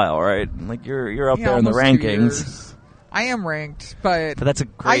Battle a while, right? Like you're up Yeah, there in the almost 2 rankings. years. I am ranked, but But that's a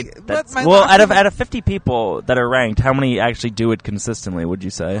great. but That's, my well, last out of 50 people that are ranked, how many actually do it consistently? Would you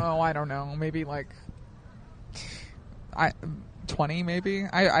say? oh, I don't know, maybe like 20, maybe.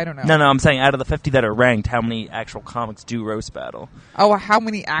 I don't know. No, I'm saying out of the 50 that are ranked, how many actual comics do roast battle? Oh, how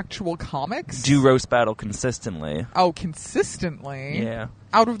many actual comics Do roast battle consistently? Oh, consistently. Yeah.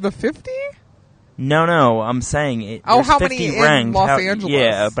 Out of the 50? No, I'm saying it. Oh, there's how 50 many in ranked. Los Angeles?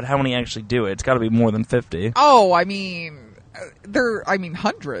 Yeah, but how many actually do it? It's got to be more than 50. Oh, I mean,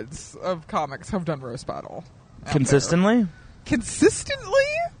 hundreds of comics have done roast battle out Consistently? there. Consistently?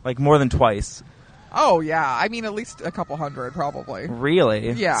 Like more than twice. Oh, yeah. I mean, at least a couple hundred, probably.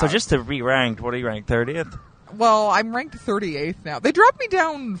 Really? Yeah. So just to re-ranked, what are you ranked, 30th? Well, I'm ranked 38th now. They dropped me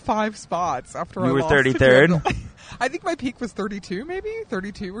down 5 spots after You were lost 33rd? I think my peak was 32, maybe?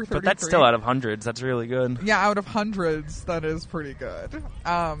 32 or 33. But that's still out of hundreds. That's really good. Yeah, out of hundreds, that is pretty good.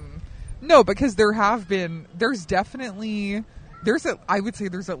 No, because there's definitely, I would say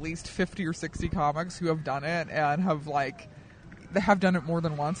there's at least 50 or 60 comics who have done it and have, like, they have done it more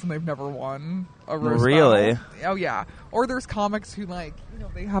than once and they've never won a roast Really? battle. Oh, yeah. Or there's comics who, like,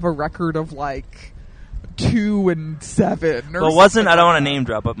 they have a record of, like, 2 and 7. Or Well, I don't want to name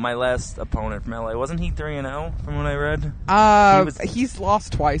drop, but my last opponent from LA, wasn't he 3-0 from what I read? He's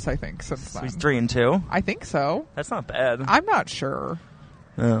lost twice, I think, since then. He's 3-2. I think so. That's not bad. I'm not sure.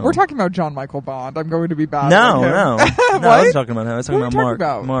 Oh. We're talking about John Michael Bond. I'm going to be bad. No. No, I was talking about him. I was talking What are about you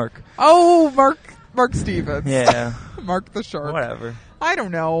talking Mark. about? Oh, Mark Stevens. Yeah. Mark the Shark. Whatever. I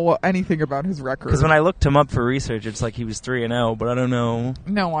don't know anything about his record. Because when I looked him up for research, it's like he was 3-0, but I don't know.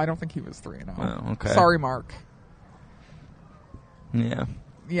 No, I don't think he was 3-0. Oh, okay. Sorry, Mark. Yeah.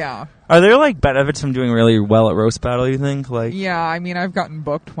 Yeah. Are there, like, benefits from doing really well at Roast Battle, you think? Like, Yeah, I mean, I've gotten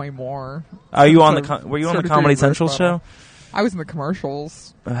booked way more. Are you on since were you on started the Comedy doing Roast Central Battle. show? I was in the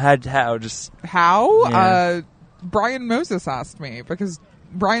commercials. How? Just How? Yeah. Brian Moses asked me, because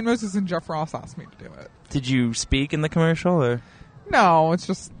Brian Moses and Jeff Ross asked me to do it. did you speak in the commercial or? No, it's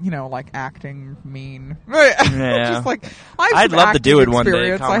just, like acting mean. Yeah. Just like, I have I'd some love to do acting it one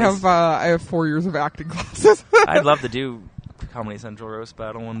day, experience. I have 4 years of acting classes. I'd love to do Comedy Central Roast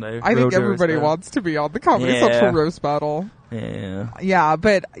Battle one day. I think Road to everybody Roast wants to be on the Comedy Yeah. Central Roast Battle. Battle. Yeah. Yeah,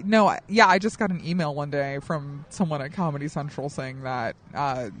 but no, yeah, I just got an email one day from someone at Comedy Central saying that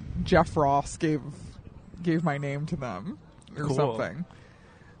Jeff Ross gave my name to them or Cool. something.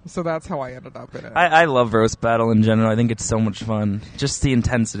 So that's how I ended up in it. I love Roast Battle in general. I think it's so much fun. Just the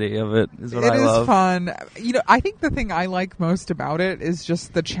intensity of it is what I love. It is fun. I think the thing I like most about it is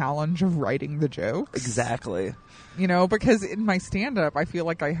just the challenge of writing the jokes. Exactly. Because in my stand-up, I feel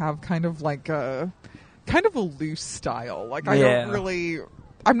like I have kind of a loose style. Like, I Yeah. don't really...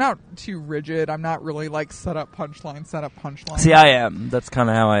 I'm not too rigid. I'm not really like set up punchline. See, I am. That's kind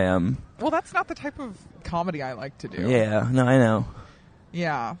of how I am. Well, that's not the type of comedy I like to do. Yeah. No, I know.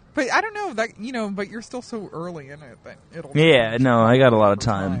 Yeah. But I don't know that, but you're still so early in it that it'll... Yeah, change no, I got a lot of over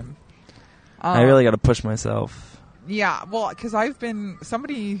time. I really got to push myself. Yeah, well, because I've been...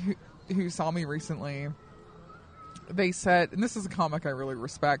 Somebody who saw me recently, they said, and this is a comic I really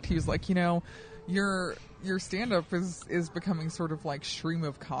respect, he was like, your stand-up is becoming sort of like stream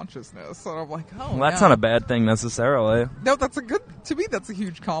of consciousness. And I'm like, oh, Well, that's not a bad thing necessarily. No, to me, that's a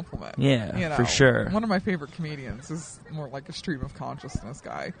huge compliment. Yeah, for sure. One of my favorite comedians is more like a stream of consciousness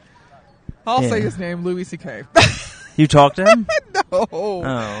guy. I'll say his name, Louis C.K. You talked to him? No.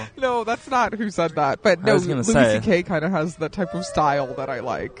 Oh. No, that's not who said that. But no, I was gonna Louis say. C.K. kind of has the type of style that I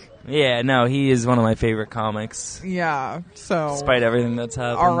like. Yeah, no, he is one of my favorite comics. Yeah, so... Despite everything that's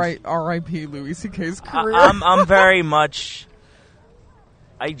happened. R.I.P. Louis C.K.'s career. I'm very much...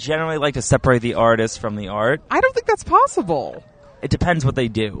 I generally like to separate the artist from the art. I don't think that's possible. It depends what they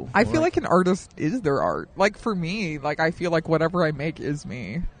do. I feel like an artist is their art. Like, for me, I feel like whatever I make is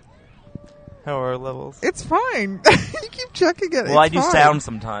me. How are our levels? It's fine. You keep checking it. Well, I It's do fine. sound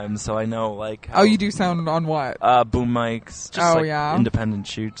sometimes, so I know, how... Oh, you do sound on what? Boom mics. Just, yeah? independent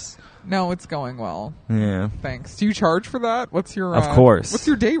shoots. No, it's going well. Yeah. Thanks. Do you charge for that? What's your... Of course. What's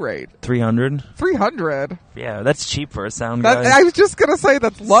your day rate? 300. 300? Yeah, that's cheap for a sound guy. I was just going to say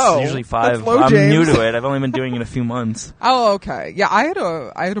that's low. It's usually 5. That's low, I'm James. new to it. I've only been doing it a few months. Oh, okay. Yeah, I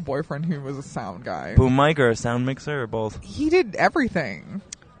had a boyfriend who was a sound guy. Boom mic or a sound mixer or both? He did everything.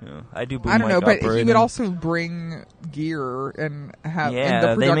 Yeah, I do boom I don't mic know, but he operating. would also bring gear and have... Yeah, and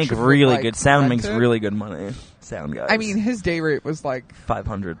the they make production really would, good... Sound makes rent it. really good money. Sound guys. I mean, his day rate was like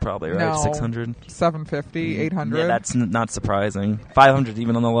 500 probably, right? No. 600? 750, 800. Yeah, that's not surprising. 500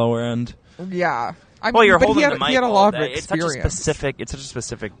 even on the lower end. Yeah. I Well, mean, you're but holding he had, the mic he had a all lot of day. It's such a experience.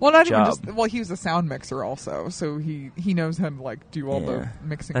 specific Well, not job. even just... Well, he was a sound mixer also, so he knows how to, do all the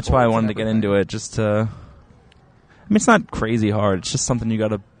mixing. That's why I boards wanted and to get everything. into it, just to... I mean, it's not crazy hard. It's just something you got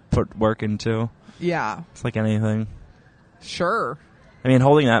to put work into. Yeah. It's like anything. Sure. I mean,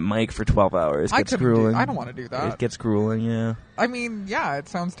 holding that mic for 12 hours gets grueling. I don't want to do that. It gets grueling, yeah. I mean, yeah, it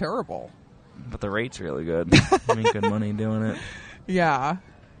sounds terrible. But the rate's really good. I mean, good money doing it. Yeah.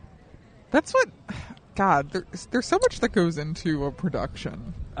 That's what... God, there's so much that goes into a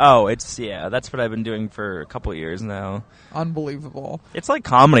production. Oh, that's what I've been doing for a couple of years now. Unbelievable. It's like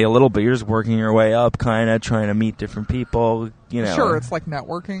comedy a little bit. You're just working your way up, kind of trying to meet different people, Sure, it's like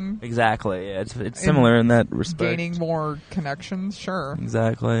networking. Exactly. Yeah, it's similar in that respect. Gaining more connections, sure.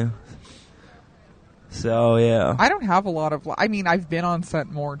 Exactly. So, yeah. I don't have a lot of... I mean, I've been on set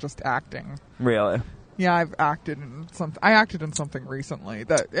more just acting. Really? Yeah, I've acted in something. I acted in something recently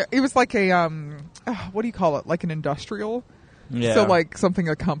that it was like a what do you call it? Like an industrial. Yeah. So like something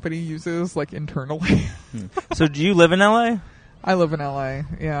a company uses like internally. So do you live in LA? I live in LA.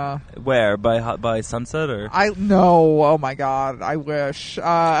 Yeah. Where? By Sunset or? No. Oh my God. I wish.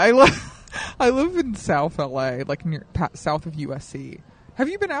 I live in South LA, like near south of USC. Have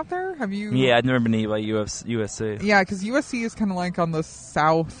you been out there? Have you? Yeah, I've never been to USC. Yeah, because USC is kind of like on the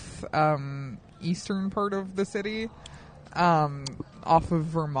south eastern part of the city, off of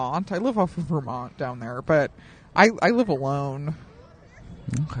Vermont. I live off of Vermont down there, but I live alone.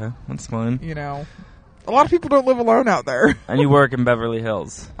 Okay, that's fine. You know, a lot of people don't live alone out there. And you work in Beverly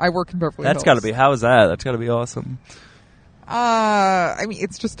Hills. I work in Beverly Hills. That's got to be. How is that? That's got to be awesome. I mean,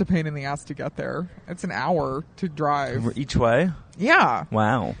 it's just a pain in the ass to get there. It's an hour to drive. Each way? Yeah.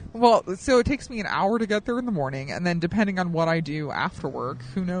 Wow. Well, so it takes me an hour to get there in the morning, and then depending on what I do after work,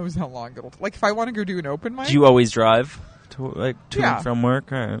 who knows how long it'll... Like, if I want to go do an open mic... Do you always drive to Yeah. and from work?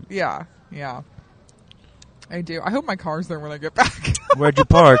 Right. Yeah. I do. I hope my car's there when I get back. Where'd you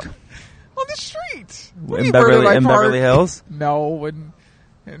park? On the street. In Beverly Hills? No,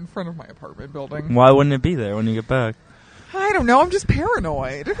 in front of my apartment building. Why wouldn't it be there when you get back? I don't know. I'm just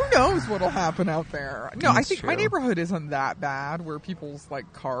paranoid. Who knows what'll happen out there? No, That's I think my true. neighborhood isn't that bad where people's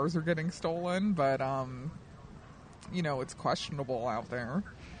like cars are getting stolen, but you know, it's questionable out there.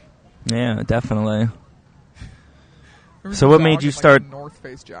 Yeah, definitely. There was So a what dog made you in, start- like, a North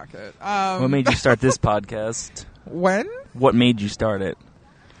Face jacket? What made you start this podcast? When? What made you start it?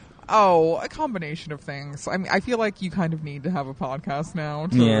 Oh, a combination of things. I mean, I feel like you kind of need to have a podcast now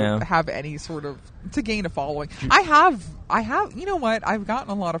to have any sort of to gain a following. I have. You know what? I've gotten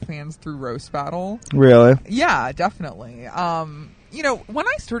a lot of fans through Roast Battle. Really? Yeah, definitely. You know, when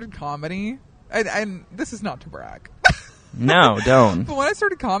I started comedy, and this is not to brag. No, don't. But when I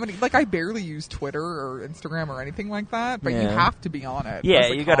started comedy, like I barely use Twitter or Instagram or anything like that. But you Yeah. have to be on it. Yeah,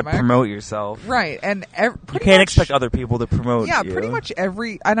 as a you got to comic. promote yourself. Right, and You can't expect other people to promote Yeah, you. pretty much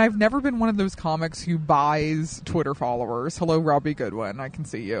and I've never been one of those comics who buys Twitter followers. Hello, Robbie Goodwin. I can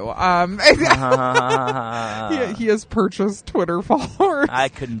see you. He has purchased Twitter followers. I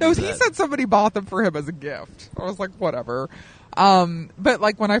couldn't No, do he that. said somebody bought them for him as a gift. I was like, whatever. But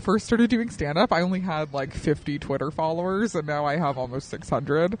like when I first started doing stand-up, I only had like 50 Twitter followers, and now I have almost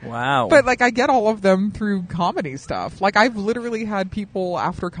 600. Wow. But like I get all of them through comedy stuff. Like I've literally had people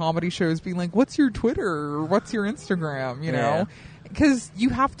after comedy shows being like, "What's your Twitter? Or what's your Instagram?" You know, because you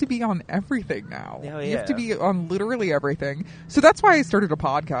have to be on everything now. Oh, You have to yeah. be on literally everything. So that's why I started a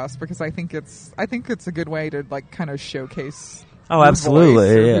podcast, because I think it's a good way to like kind of showcase. Oh, your absolutely,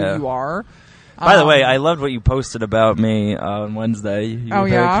 voice or yeah. Who you are. By the way, I loved what you posted about me on Wednesday. You were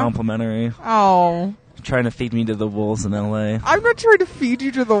very yeah? complimentary. Oh, Trying to feed me to the wolves in L.A. I'm not trying to feed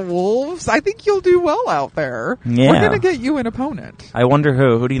you to the wolves. I think you'll do well out there. Yeah. We're going to get you an opponent. I wonder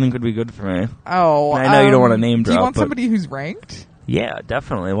who. Who do you think would be good for me? Oh, I know you don't want to name Do you drop, want but- somebody who's ranked? Yeah,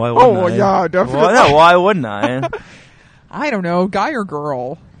 definitely. Why wouldn't I? Yeah, definitely. Well, no, why wouldn't I? I don't know, guy or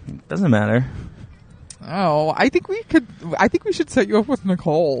girl. Doesn't matter. Oh, I think we should set you up with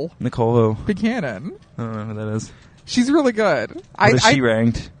Nicole Nicole who? Buchanan. I don't know who that is. She's really good. What is she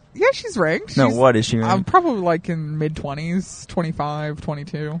ranked? Yeah, she's ranked. No, She's, what is she ranked? probably like in mid-20s, 25,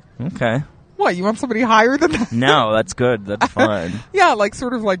 22. Okay. What, you want somebody higher than that? No, that's good. That's fine. Yeah, like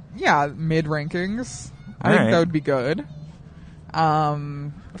sort of like, mid-rankings. I think Alright. that would be good.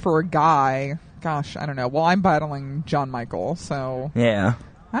 For a guy, gosh, I don't know. Well, I'm battling John Michael, so Yeah.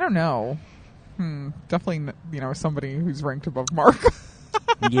 I don't know. Definitely, somebody who's ranked above Mark.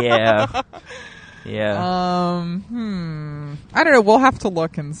 Yeah. Yeah. I don't know. We'll have to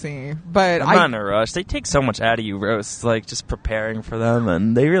look and see. But I'm not in a rush. They take so much out of you, roasts, like just preparing for them,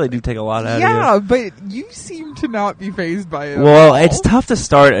 and they really do take a lot out of you. yeah, but you seem to not be fazed by it. Well, at all. it's tough to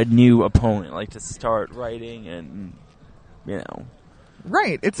start a new opponent, like to start writing and,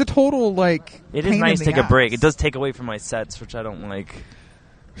 Right. It's a total, like, It is pain nice in to the take a break. ass. It does take away from my sets, which I don't like.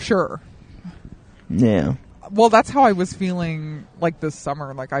 Sure. Yeah. Well, that's how I was feeling, like, this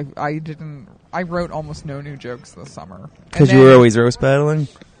summer. Like, I wrote almost no new jokes this summer. Because And you were then- always roast battling?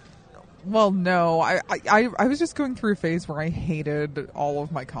 Well, no. I was just going through a phase where I hated all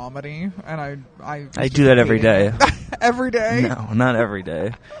of my comedy, and I do that every day. Every day? No, not every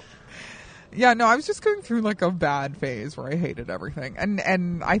day. Yeah, no, I was just going through like a bad phase where I hated everything.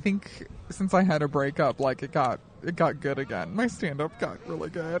 And I think since I had a breakup, like it got good again. My stand up got really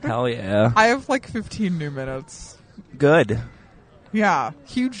good. Hell yeah. I have like 15 new minutes. Good. Yeah,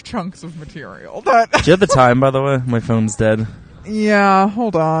 huge chunks of material. That Do you have the time, by the way? My phone's dead. Yeah,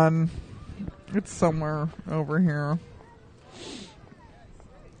 hold on. It's somewhere over here.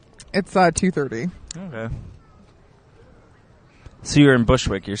 It's 2:30. Okay. So you're in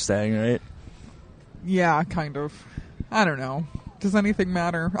Bushwick, you're staying, right? Yeah, kind of. I don't know. Does anything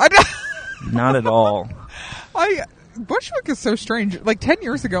matter? Not at all. Bushwick is so strange. Like 10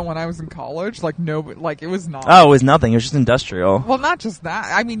 years ago when I was in college, like it was not. Oh, it was nothing. It was just industrial. Well, not just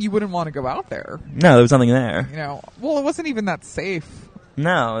that. I mean, you wouldn't want to go out there. No, there was nothing there. You know, well, it wasn't even that safe.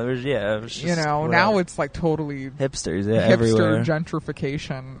 No, it was just, you know, now it's like totally hipsters, yeah, hipster everywhere.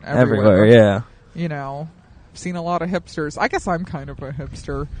 Gentrification everywhere, yeah. You know, I've seen a lot of hipsters. I guess I'm kind of a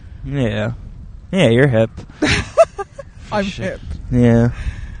hipster. Yeah. Yeah, you're hip. I'm hip. Yeah.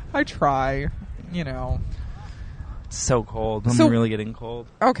 I try, you know. It's so cold. I'm really getting cold.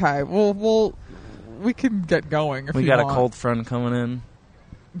 Okay, well, we can get going if we you got want. A cold front coming in.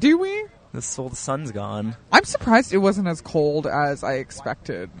 Do we? The sun's gone. I'm surprised it wasn't as cold as I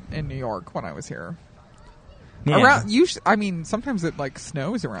expected in New York when I was here. Yeah. I mean, sometimes it like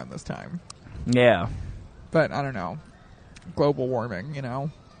snows around this time. Yeah. But I don't know. Global warming, you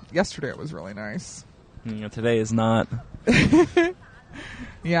know. Yesterday it was really nice. Today is not.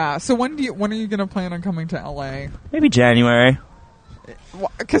 Yeah. So when are you going to plan on coming to LA? Maybe January.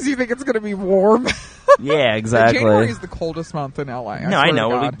 Because you think it's going to be warm. Yeah, exactly. January is the coldest month in LA. No, I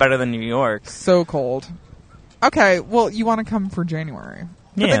know. It'll be better than New York. So cold. Okay, well, you want to come for January.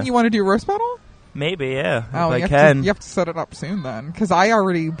 But then you want to do roast battle? Maybe, yeah. Oh, if I can. You have to set it up soon then. Because I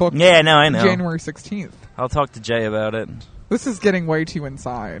already booked I know. January 16th. I'll talk to Jay about it. This is getting way too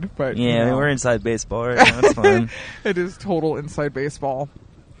inside. But yeah, we're inside baseball right now. It's fine. It is total inside baseball.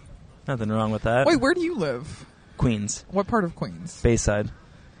 Nothing wrong with that. Wait, where do you live? Queens. What part of Queens? Bayside.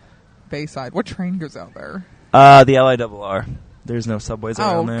 Bayside. What train goes out there? The LIRR. There's no subways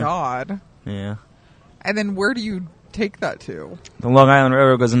around there. Oh, God. Yeah. And then where do you take that to? The Long Island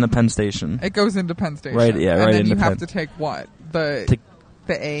Railroad goes into Penn Station. It goes into Penn Station. Right, yeah, right. And then into you Penn. have to take what? The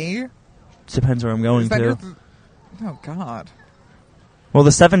A? Depends where I'm going to. Oh, God. Well,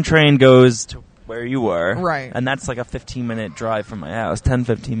 the 7 train goes to where you were. Right. And that's like a 15-minute drive from my house. 10,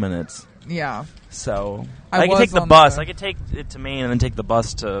 15 minutes. Yeah. So I can take the bus. I could take it to Maine and then take the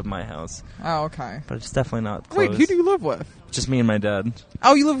bus to my house. Oh, okay. But it's definitely not close. Wait, who do you live with? Just me and my dad.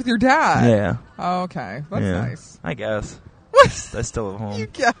 Oh, you live with your dad? Yeah. Oh, okay. That's nice. I guess. I still live home. You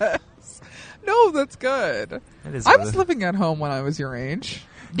guess. No, that's good. It is I was living at home when I was your age.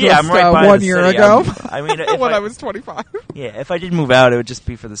 Yeah, just, I'm right by 1 year city. ago. I mean, when I was 25. Yeah, if I did move out, it would just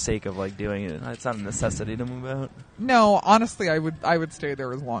be for the sake of like doing it. It's not a necessity to move out. No, honestly, I would stay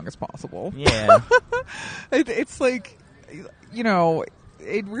there as long as possible. Yeah. It's like, you know,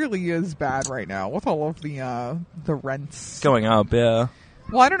 it really is bad right now with all of the rents going up. Yeah.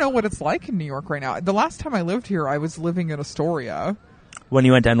 Well, I don't know what it's like in New York right now. The last time I lived here, I was living in Astoria. When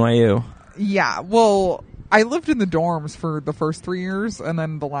you went to NYU? Yeah, well, I lived in the dorms for the first 3 years, and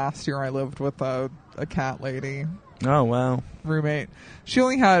then the last year I lived with a cat lady. Oh, wow. Roommate. She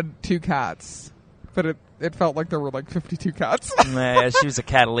only had 2 cats, but it felt like there were like 52 cats. Yeah, she was a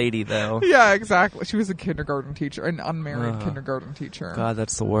cat lady, though. Yeah, exactly. She was a kindergarten teacher, an unmarried kindergarten teacher. God,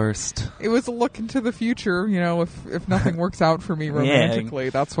 that's the worst. It was a look into the future, you know, if nothing works out for me romantically,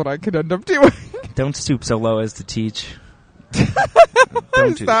 that's what I could end up doing. Don't stoop so low as to teach.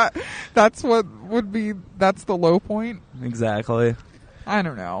 That's what would be, that's the low point? Exactly. I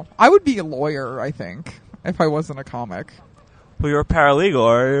don't know. I would be a lawyer, I think, if I wasn't a comic. Well, you're a paralegal,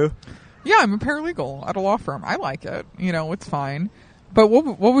 are you? Yeah, I'm a paralegal at a law firm. I like it. You know, it's fine. But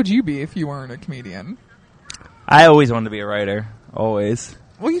what would you be if you weren't a comedian? I always wanted to be a writer. Always.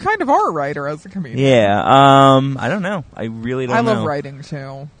 Well, you kind of are a writer as a comedian. Yeah. I don't know. I really don't know. I love writing,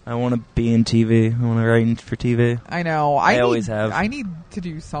 too. I want to be in TV. I want to write for TV. I know. I always have. I need to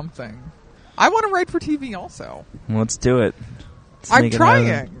do something. I want to write for TV also. Well, let's do it. I'm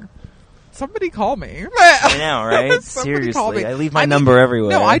trying. Somebody call me. I know, right? Seriously. I leave my number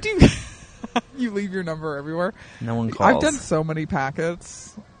everywhere. No, I do. You leave your number everywhere? No one calls. I've done so many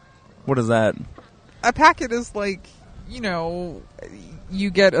packets. What is that? A packet is like, you know, you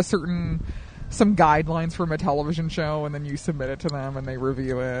get some guidelines from a television show, and then you submit it to them, and they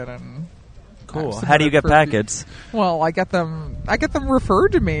review it. And cool. How do you get packets? Well, I get them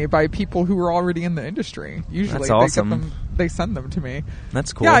referred to me by people who are already in the industry. Usually, that's awesome. They send them to me.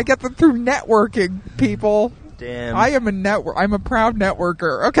 That's cool. Yeah, I get them through networking, people. Damn. I'm a proud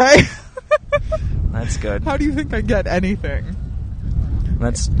networker. Okay. That's good. How do you think I get anything?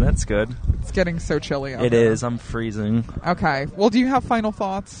 That's good. It's getting so chilly out there. It is. I'm freezing. Okay. Well, do you have final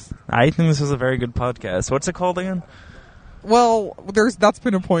thoughts? I think this was a very good podcast. What's it called again? Well, that's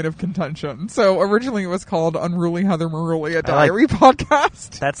been a point of contention. So originally it was called Unruly Heather Maruli, a diary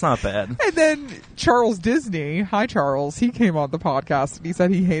podcast. That's not bad. And then Charles Disney, hi Charles, he came on the podcast and he said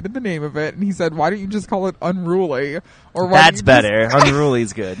he hated the name of it, and he said, why don't you just call it Unruly? Or why That's better.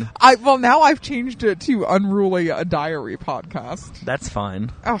 Unruly's good. Well, now I've changed it to Unruly, a diary podcast. That's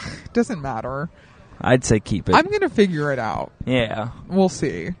fine. Ugh, doesn't matter. I'd say keep it. I'm going to figure it out. Yeah. We'll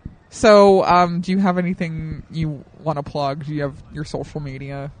see. So, do you have anything you want to plug? Do you have your social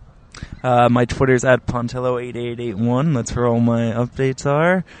media? My Twitter's at Pontillo8881. That's where all my updates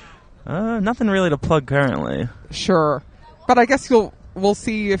are. Nothing really to plug currently. Sure. But I guess we'll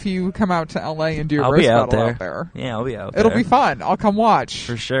see if you come out to LA and do a roast battle out there. Yeah, I'll be out It'll there. be fun. I'll come watch.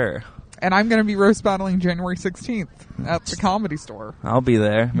 For sure. And I'm going to be roast battling January 16th at the Comedy Store. I'll be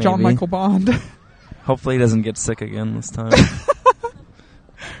there, maybe. John Michael Bond. Hopefully he doesn't get sick again this time.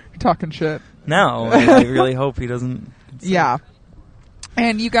 You're talking shit. No, I really hope he doesn't get sick. Yeah.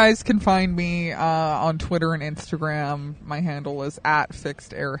 And you guys can find me on Twitter and Instagram. My handle is at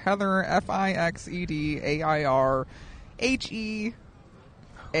FixedAirHeather, FixedAirHeather.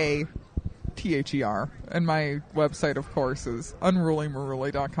 And my website, of course, is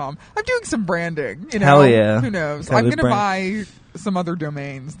unrulymaruli.com. I'm doing some branding, you know. Hell yeah. Who knows? Hell, I'm going to brand. buy some other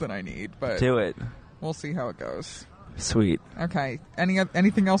domains that I need, but Do it. we'll see how it goes. Sweet. Okay.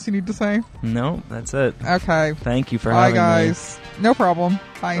 Anything else you need to say? No, that's it. Okay. Thank you for Bye, having guys. No problem.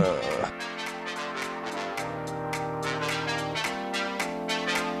 Bye. me.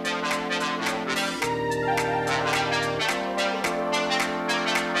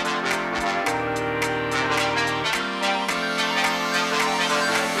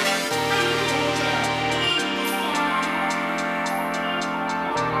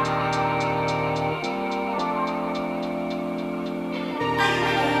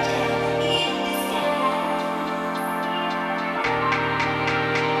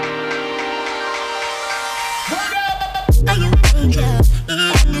 Are you an angel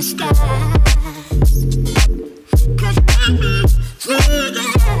in disguise? 'Cause you make me feel.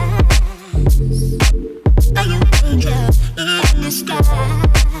 Are you an angel in disguise?